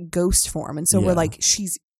her in, like, ghost form. And so we're like,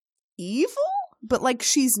 she's evil? But, like,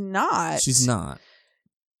 she's not. She's not.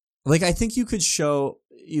 Like, I think you could show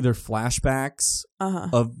either flashbacks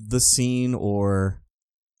of the scene, or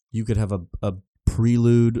you could have a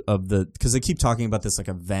prelude of the... Because they keep talking about this, like,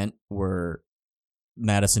 event where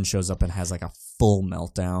Madison shows up and has, like, a full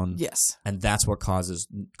meltdown. Yes. And that's what causes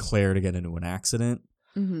Claire to get into an accident.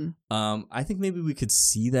 Mm-hmm. I think maybe we could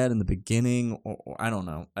see that in the beginning, or I don't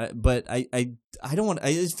know. But I don't want...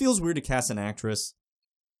 It feels weird to cast an actress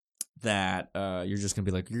that you're just going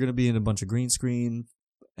to be like, you're going to be in a bunch of green screen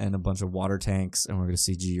and a bunch of water tanks, and we're going to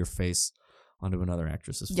CG your face onto another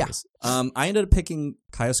actress's face. I ended up picking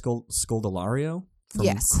Kaya Scodelario from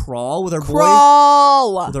Crawl with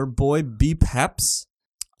our boy B. Peps.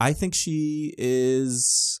 I think she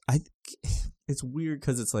is... it's weird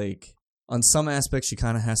because it's like, on some aspects, she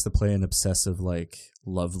kind of has to play an obsessive, like,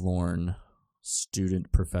 lovelorn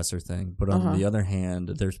student professor thing. But on the other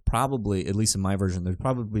hand, there's probably, at least in my version, there'd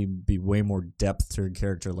probably be way more depth to her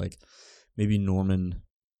character. Like, maybe Norman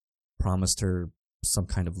promised her some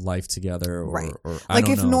kind of life together, or I don't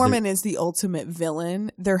know. If Norman is the ultimate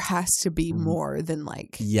villain, there has to be more than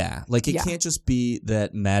like... Yeah, like it can't just be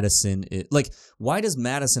that Madison is... Like, why does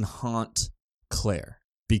Madison haunt Claire?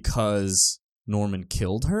 Because Norman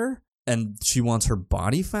killed her and she wants her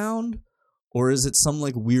body found? Or is it some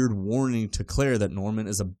like weird warning to Claire that Norman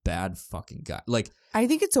is a bad fucking guy? Like, I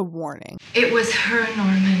think it's a warning. It was her,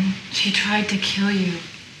 Norman. She tried to kill you.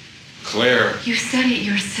 Claire. You said it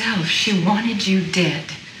yourself. She wanted you dead.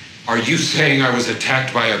 Are you saying I was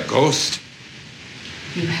attacked by a ghost?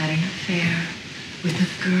 You had an affair with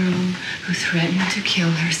a girl who threatened to kill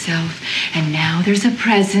herself. And now there's a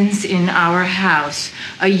presence in our house.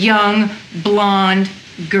 A young, blonde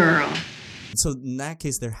girl. So in that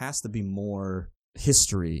case, there has to be more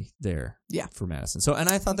history there for Madison. So, and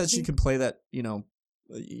I thought that she could play that, you know,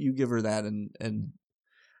 you give her that and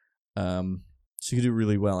she could do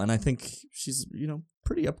really well. And I think she's, you know,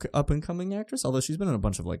 pretty up and coming actress, although she's been in a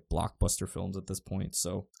bunch of like blockbuster films at this point.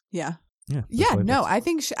 So yeah. No, I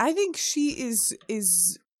think she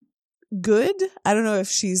is good. I don't know if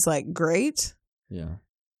she's like great. Yeah.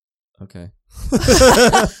 Okay.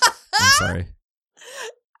 I'm sorry.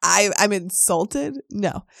 I'm insulted.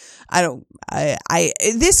 No, I don't.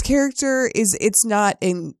 This character it's not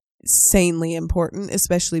insanely important,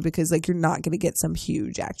 especially because like you're not going to get some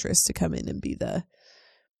huge actress to come in and be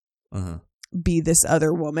be this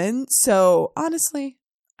other woman. So honestly,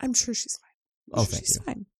 I'm sure she's fine. She's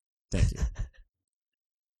fine. Thank you.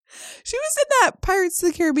 She was in that Pirates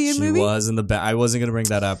of the Caribbean movie. She was in the I wasn't going to bring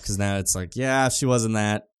that up because now it's like, yeah, she was in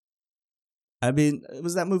that. I mean,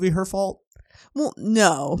 was that movie her fault? Well,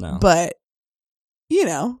 no, but you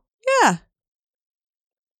know, yeah.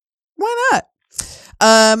 Why not?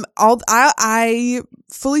 I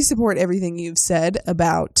fully support everything you've said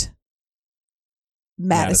about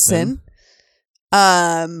Madison.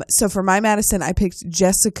 So for my Madison, I picked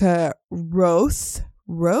Jessica Roth.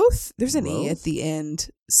 Roth? There's an E at the end,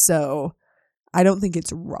 so I don't think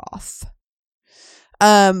it's Roth.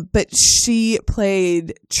 But she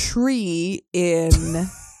played Tree in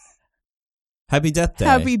Happy Death Day.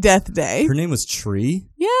 Happy Death Day. Her name was Tree?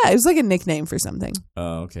 Yeah, it was like a nickname for something.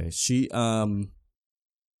 Oh, okay. She was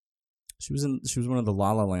one of the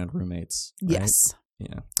La La Land roommates, right? Yes.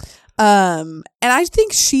 Yeah. And I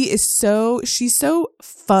think she's so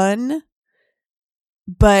fun,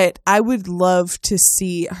 but I would love to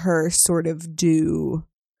see her sort of do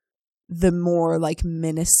the more like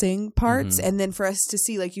menacing parts, and then for us to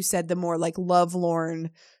see, like you said, the more like lovelorn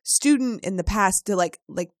student in the past to like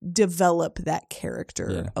develop that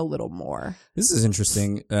character a little more. This is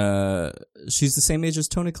interesting. She's the same age as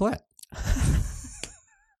Toni Collette.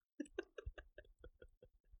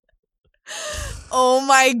 Oh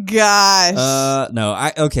my gosh.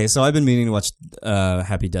 Okay, so I've been meaning to watch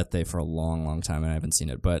Happy Death Day for a long, long time, and I haven't seen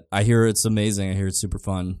it, but I hear it's amazing. I hear it's super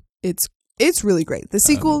fun. It's It's really great. The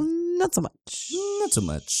sequel, not so much. Not so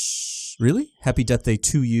much. Really? Happy Death Day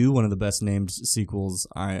 2U, one of the best named sequels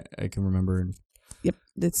I can remember. Yep,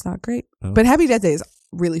 it's not great. Oh. But Happy Death Day is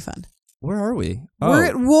really fun. Where are we? We're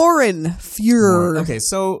at Warren Fuhrer. Okay,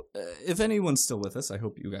 so if anyone's still with us, I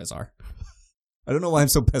hope you guys are. I don't know why I'm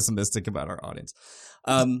so pessimistic about our audience.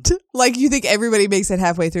 Like, you think everybody makes it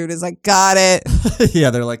halfway through and is like, got it.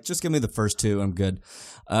 Yeah, they're like, just give me the first two. I'm good.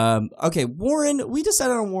 Okay, Warren. We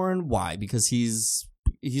decided on Warren. Why? Because he's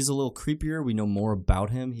a little creepier. We know more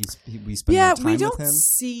about him. We spend more time with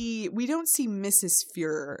him. We don't see Mrs.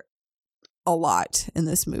 Fuhrer a lot in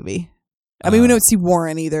this movie. I mean, we don't see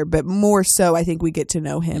Warren either, but more so, I think we get to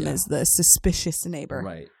know him as the suspicious neighbor.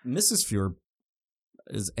 Right. Mrs. Fuhrer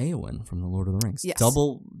is Eowyn from the Lord of the Rings. Yes.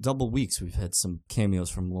 Double weeks. We've had some cameos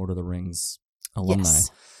from Lord of the Rings alumni.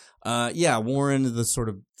 Yes. Warren, the sort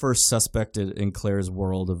of first suspect in Claire's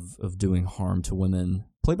world of doing harm to women,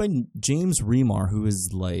 played by James Remar, who is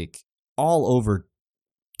like all over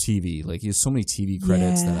TV. Like, he has so many TV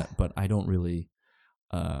credits but I don't really.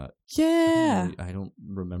 I don't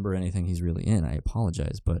remember anything he's really in. I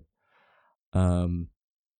apologize, but whose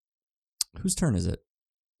turn is it?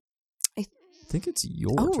 I think it's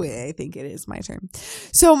your turn. I think it is my turn.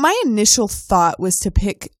 So my initial thought was to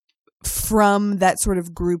pick from that sort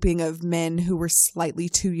of grouping of men who were slightly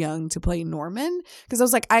too young to play Norman, because I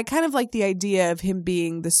was like, I kind of like the idea of him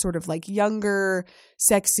being this sort of like younger,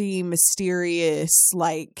 sexy, mysterious,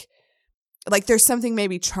 like there's something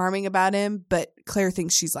maybe charming about him, but Claire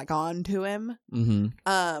thinks she's like on to him.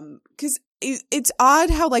 Mm-hmm. Because it's odd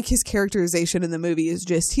how like his characterization in the movie is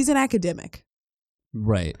just, he's an academic.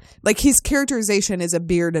 Right. Like, his characterization is a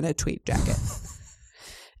beard and a tweed jacket.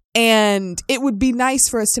 And it would be nice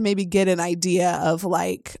for us to maybe get an idea of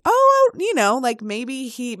like, like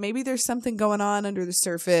maybe there's something going on under the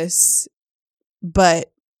surface,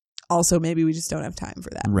 but also maybe we just don't have time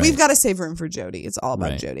for that. Right. We've got to save room for Jodie. It's all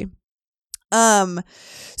about right. Jodie.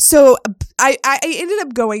 So I ended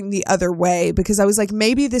up going the other way because I was like,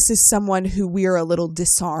 maybe this is someone who we're a little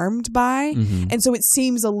disarmed by. Mm-hmm. And so it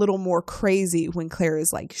seems a little more crazy when Claire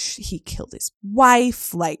is like, he killed his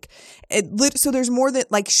wife. Like, so there's more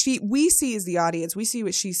that like we see as the audience, we see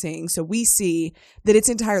what she's saying. So we see that it's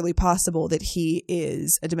entirely possible that he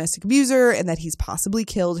is a domestic abuser and that he's possibly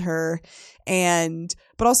killed her.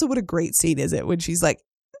 But also what a great scene is it when she's like,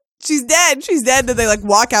 she's dead. Then they like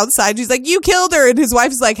walk outside. She's like, you killed her. And his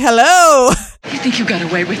wife's like, hello. You think you got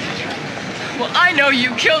away with it? Well, I know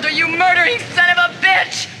you killed her, you murdering son of a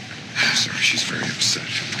bitch. I'm sorry, she's very upset.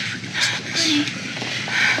 Please.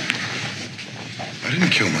 I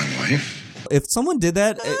didn't kill my wife. If someone did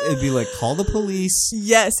that, it'd be like, call the police.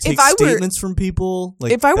 Yes. Take statements from people.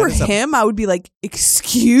 Like, if I were him, I would be like,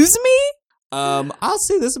 excuse me? I'll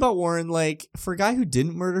say this about Warren, like, for a guy who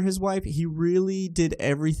didn't murder his wife, he really did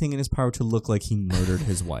everything in his power to look like he murdered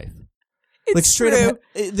his wife. Like, straight up,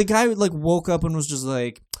 the guy like woke up and was just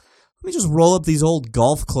like, let me just roll up these old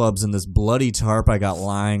golf clubs and this bloody tarp I got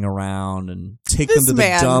lying around and take them to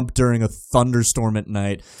the dump during a thunderstorm at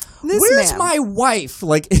night. Where's my wife?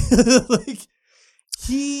 Like,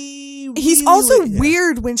 he's also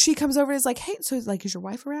weird when she comes over and is like, hey, so like, is your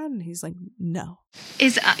wife around? And he's like, no.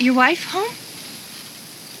 Is your wife home?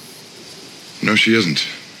 No, she isn't.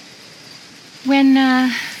 When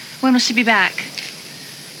will she be back?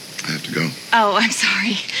 I have to go. Oh, I'm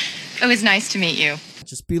sorry. It was nice to meet you.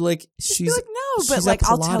 Just be like, no, but like,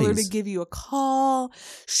 I'll tell her to give you a call.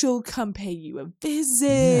 She'll come pay you a visit.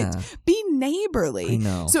 Yeah. Be neighborly. I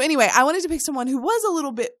know. So anyway, I wanted to pick someone who was a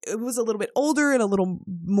little bit older and a little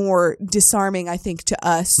more disarming, I think, to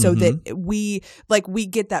us, so that we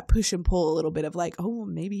get that push and pull a little bit of like, oh,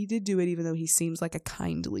 maybe he did do it, even though he seems like a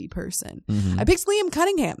kindly person. Mm-hmm. I picked Liam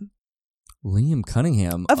Cunningham. Liam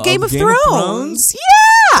Cunningham of Game of Thrones.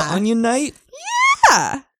 Yeah. Onion Knight.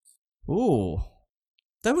 Yeah. Ooh.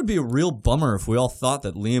 That would be a real bummer if we all thought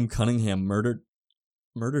that Liam Cunningham murdered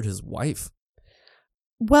his wife.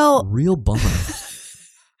 Well, real bummer.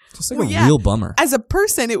 Just like real bummer. As a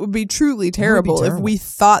person, it would be truly terrible if we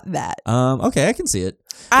thought that. Okay, I can see it.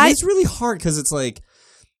 It's really hard because it's like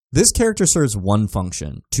this character serves one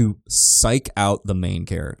function: to psych out the main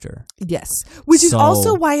character. Yes, which is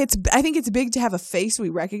also why I think it's big to have a face we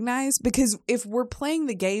recognize, because if we're playing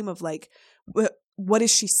the game of like, what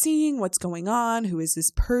is she seeing? What's going on? Who is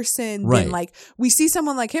this person? Right. Then like we see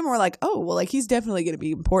someone like him and we're like, oh, well, like he's definitely going to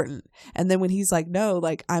be important. And then when he's like, no,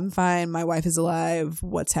 like I'm fine. My wife is alive.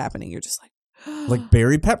 What's happening? You're just like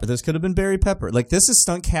Barry Pepper. This could have been Barry Pepper. Like, this is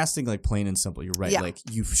stunt casting, like, plain and simple. You're right. Yeah. Like,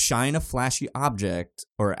 you shine a flashy object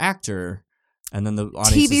or actor, and then the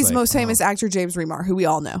audience TV's is like, most famous actor, James Remar, who we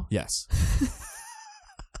all know. Yes.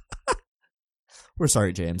 We're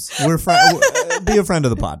sorry, James. We're be a friend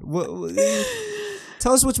of the pod.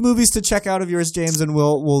 Tell us which movies to check out of yours, James, and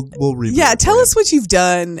we'll review. Yeah, tell us what you've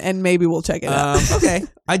done, and maybe we'll check it out. Okay,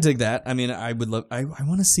 I dig that. I mean, I would love. I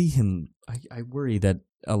want to see him. I worry that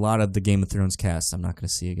a lot of the Game of Thrones cast I'm not going to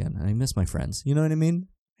see again. I miss my friends. You know what I mean?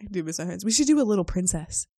 I do miss my friends. We should do A Little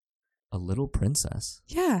Princess. A Little Princess.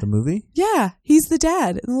 Yeah. The movie? Yeah. He's the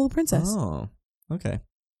dad in The Little Princess. Oh, okay.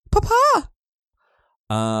 Papa!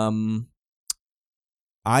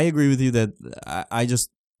 I agree with you that I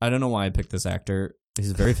don't know why I picked this actor.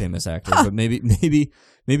 He's a very famous actor, but maybe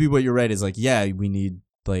what you're right is like, yeah, we need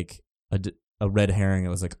like a red herring. It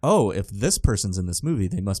was like, oh, if this person's in this movie,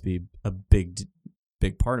 they must be a big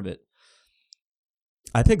part of it.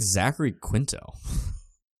 I picked Zachary Quinto.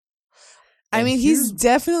 I mean, he's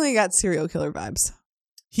definitely got serial killer vibes.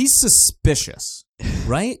 He's suspicious,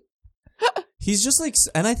 right? He's just like,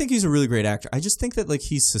 and I think he's a really great actor. I just think that like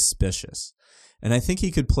he's suspicious. And I think he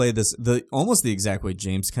could play this almost the exact way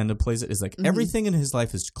James kind of plays it is like everything in his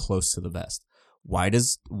life is close to the vest. Why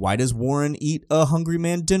does Warren eat a hungry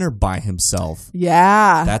man dinner by himself?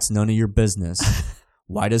 Yeah. That's none of your business.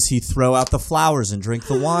 Why does he throw out the flowers and drink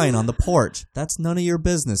the wine on the porch? That's none of your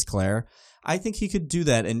business, Claire. I think he could do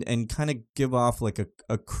that and kind of give off like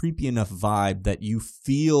a creepy enough vibe that you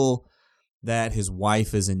feel that his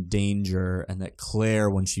wife is in danger and that Claire,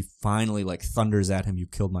 when she finally like thunders at him, "You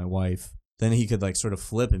killed my wife," then he could like sort of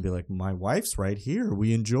flip and be like, "My wife's right here.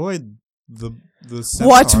 We enjoyed the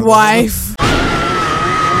What wife?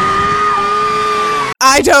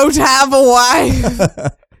 I don't have a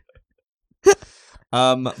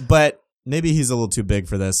wife." But maybe he's a little too big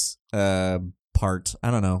for this part. I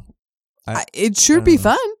don't know. It should be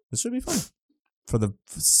fun. It should be fun for the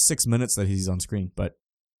 6 minutes that he's on screen. But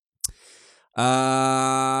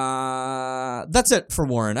that's it for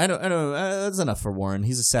Warren. I don't. That's enough for Warren.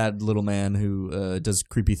 He's a sad little man who does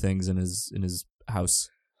creepy things in his house.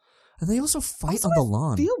 And they also fight on the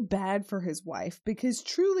lawn. I feel bad for his wife because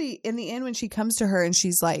truly, in the end, when she comes to her and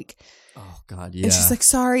she's like, "Oh God, yeah," and she's like,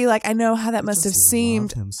 "Sorry, like I know how that must have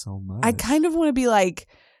seemed." Him so much. I kind of want to be like,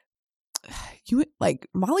 "You like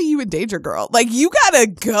Molly, you in danger, girl. Like you gotta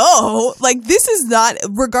go. Like this is not,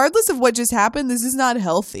 regardless of what just happened, this is not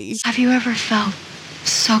healthy." Have you ever felt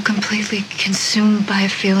so completely consumed by a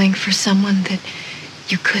feeling for someone that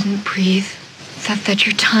you couldn't breathe? That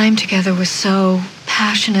your time together was so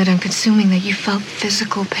passionate and consuming that you felt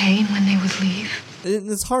physical pain when they would leave?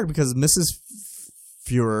 It's hard because Mrs.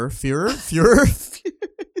 Fuhrer,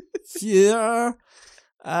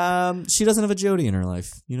 she doesn't have a Jody in her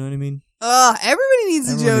life. You know what I mean? Everybody needs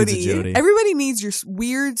a Everyone Jody. needs a Jody. Everybody needs your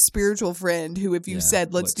weird spiritual friend who, if you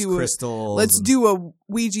said, let's do a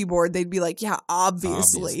Ouija board, they'd be like, yeah,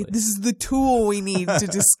 obviously. This is the tool we need to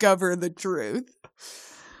discover the truth.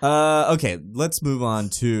 Okay, let's move on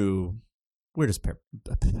to where does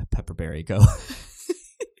Pepperberry go?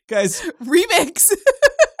 Guys, remix.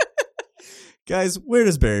 Guys, where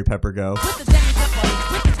does Barry Pepper go?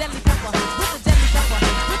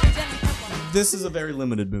 This is a very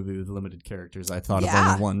limited movie with limited characters. I thought of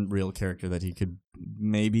only one real character that he could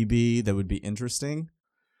maybe be that would be interesting.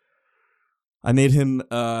 I made him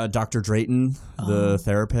Dr. Drayton, the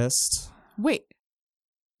therapist. Wait.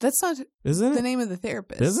 That's not Isn't it? the name of the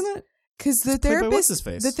therapist. Isn't it? Because the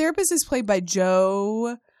therapist is played by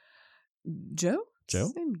Joe? Is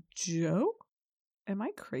his name Joe? Am I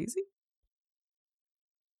crazy?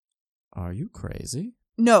 Are you crazy?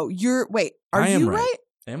 No, are you right?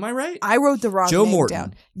 Am I right? I wrote the wrong name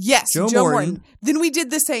down. Yes, Joe Morton. Then we did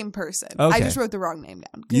the same person. Okay. I just wrote the wrong name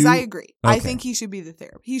down because I agree. Okay. I think he should be the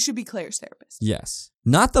therapist. He should be Claire's therapist. Yes.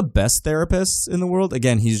 Not the best therapist in the world.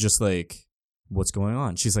 Again, he's just like, what's going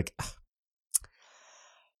on? She's like,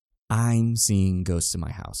 I'm seeing ghosts in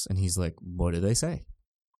my house. And he's like, what do they say?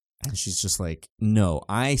 And she's just like, no,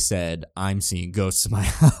 I said I'm seeing ghosts in my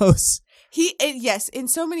house. Yes, in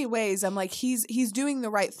so many ways, I'm like, he's doing the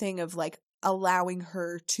right thing of like allowing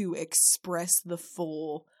her to express the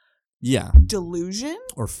full delusion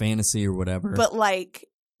or fantasy or whatever. But like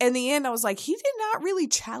in the end, I was like, he did not really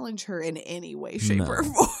challenge her in any way, shape, or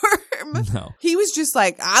form. No. He was just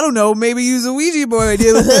like, I don't know, maybe use a Ouija board.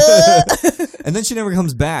 And then she never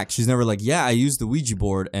comes back. She's never like, yeah, I used the Ouija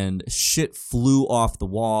board and shit flew off the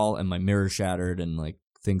wall and my mirror shattered and like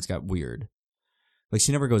things got weird. Like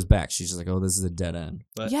she never goes back. She's just like, oh, this is a dead end.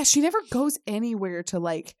 But yeah, she never goes anywhere to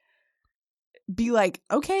like be like,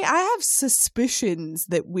 okay, I have suspicions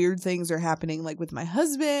that weird things are happening like with my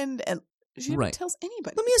husband. And She never Right. tells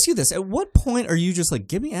anybody. Let me ask you this. At what point are you just like,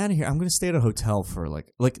 get me out of here? I'm going to stay at a hotel for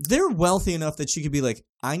like they're wealthy enough that she could be like,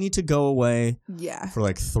 I need to go away Yeah. for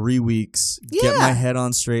like 3 weeks, get my head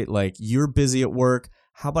on straight. Like, you're busy at work.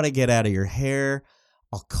 How about I get out of your hair?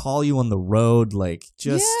 I'll call you on the road. Like,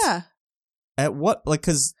 just at what, like,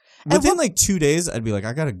 because within like 2 days, I'd be like,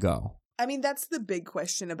 I got to go. I mean, that's the big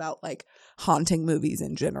question about like haunting movies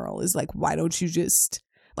in general is like, why don't you just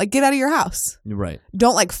like get out of your house? Right.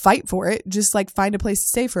 Don't like fight for it. Just like find a place to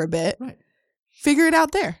stay for a bit. Right. Figure it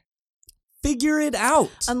out there. Figure it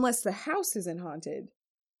out. Unless the house isn't haunted.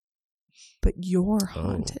 But you're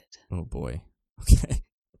haunted. Oh boy. Okay.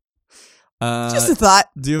 Just a thought.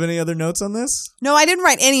 Do you have any other notes on this? No, I didn't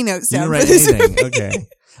write any notes You down. didn't for write this anything. movie. Okay.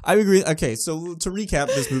 I agree. Okay, so to recap,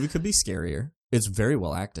 this movie could be scarier. It's very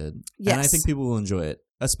well acted. Yes. And I think people will enjoy it,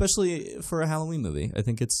 especially for a Halloween movie. I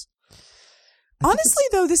think it's... Honestly,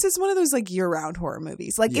 though, this is one of those like year-round horror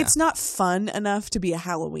movies. Like, Yeah. it's not fun enough to be a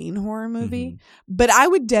Halloween horror movie, Mm-hmm. but I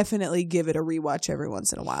would definitely give it a rewatch every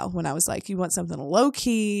once in a while. When I was like, you want something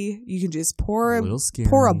low-key, you can just pour A little scary.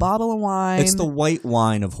 pour a bottle of wine. It's the white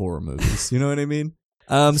wine of horror movies. You know what I mean?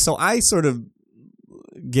 So I sort of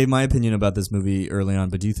gave my opinion about this movie early on,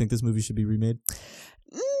 but do you think this movie should be remade?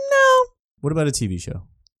 No, What about a TV show?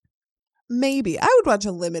 maybe. I would watch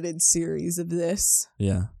a limited series of this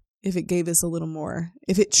Yeah. if it gave us a little more.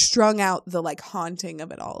 If it strung out the like haunting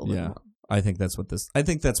of it all a little Yeah. more. I think that's what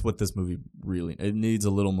this movie really, it needs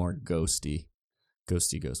a little more ghosty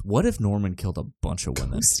ghost. What if Norman killed a bunch of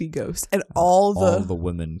women? Ghosty ghost. And all the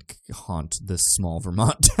women haunt this small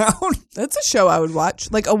Vermont town. That's a show I would watch.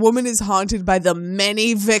 Like, a woman is haunted by the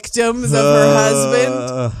many victims of her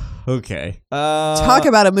husband. Okay. Talk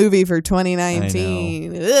about a movie for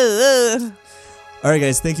 2019. Ugh. All right,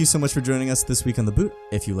 guys, thank you so much for joining us this week on The Boot.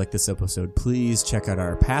 If you like this episode, please check out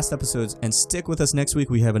our past episodes and stick with us next week.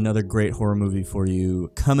 We have another great horror movie for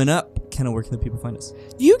you coming up. Kenna, where can the people find us?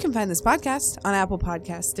 You can find this podcast on Apple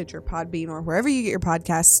Podcasts, Stitcher, Podbean, or wherever you get your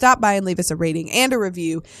podcasts. Stop by and leave us a rating and a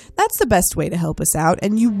review. That's the best way to help us out.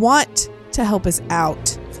 And you want to help us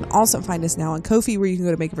out, you can also find us now on Ko-fi, where you can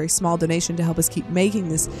go to make a very small donation to help us keep making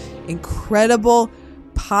this incredible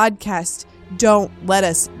podcast. Don't let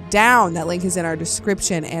us down. That link is in our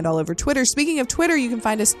description and all over Twitter. Speaking of Twitter, you can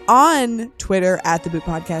find us on Twitter at The Boot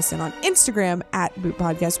Podcast and on Instagram at Boot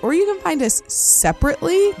Podcast, or you can find us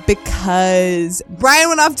separately because Brian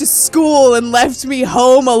went off to school and left me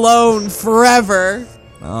home alone forever.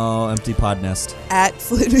 Oh, empty pod nest. At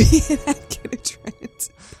Flitby and at Get a Trent.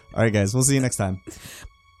 All right, guys, we'll see you next time.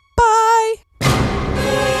 Bye.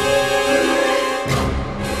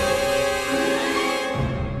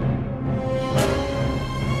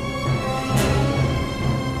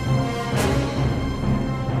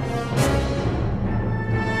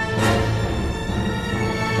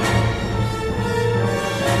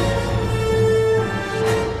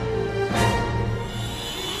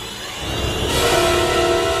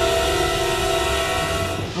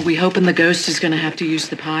 Are we hoping the ghost is going to have to use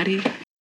the potty?